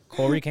Okay.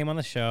 Corey came on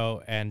the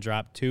show and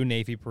dropped 2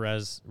 Neifi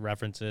Perez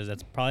references.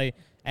 That's probably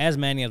as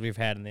many as we've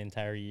had in the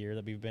entire year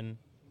that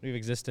we've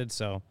existed.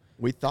 So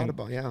We thought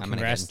about, I'm going to get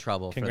Congrats- in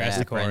trouble for congrats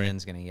that. to Corey.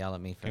 Brendan's going to yell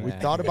at me for we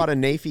that. thought about a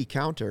Nafy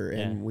counter,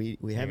 and Yeah. we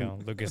there you haven't.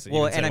 go. Lucas,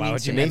 Well, even said, and I why mean,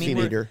 would you Navy do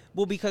that? meter.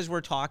 well, because we're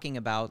talking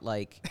about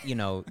like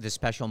the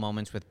special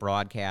moments with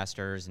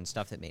broadcasters and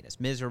stuff that made us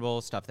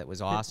miserable, stuff that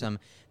was awesome.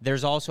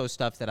 There's also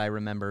stuff that I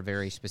remember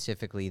very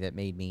specifically that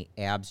made me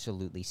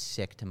absolutely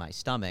sick to my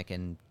stomach,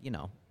 and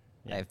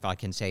if I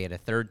can say it a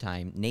third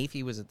time,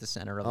 Nafy was at the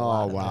center of a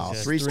lot Oh, of wow.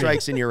 this. 3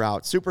 strikes and you're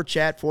out. Super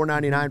chat,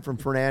 $4.99 from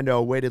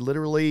Fernando. Waited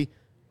literally,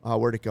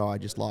 where'd it go? I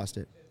just lost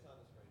it.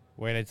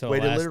 Waited till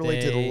Waited last literally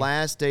to the day.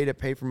 last day to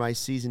pay for my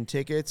season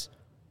tickets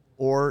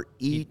or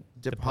eat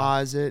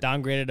deposit.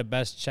 Downgraded to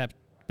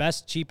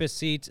best cheapest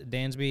seats.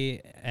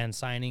 Dansby and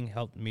signing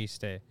helped me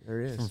stay.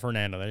 There it is. From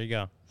Fernando. There you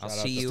go. I'll Shout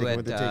out see to you sticking at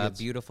with the tickets.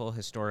 beautiful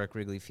historic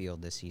Wrigley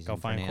Field this season. Go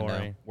find Fernando.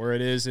 Corey. Where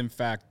it is, in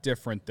fact,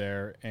 different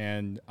there.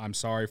 And I'm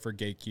sorry for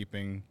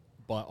gatekeeping,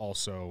 but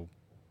also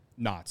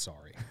not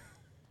sorry.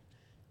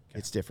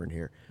 It's different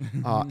here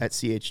at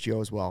CHGO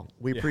as well.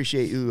 We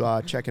appreciate you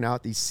checking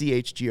out the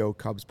CHGO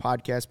Cubs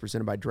podcast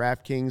presented by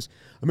DraftKings,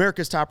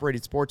 America's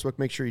top-rated sportsbook.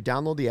 Make sure you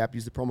download the app.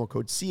 Use the promo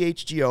code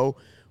CHGO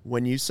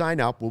when you sign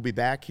up. We'll be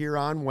back here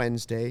on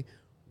Wednesday,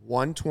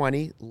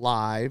 1:20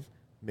 live.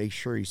 Make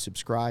sure you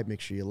subscribe. Make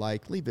sure you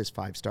like. Leave us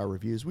 5-star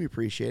reviews. We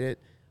appreciate it.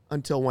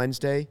 Until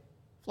Wednesday,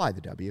 fly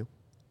the W.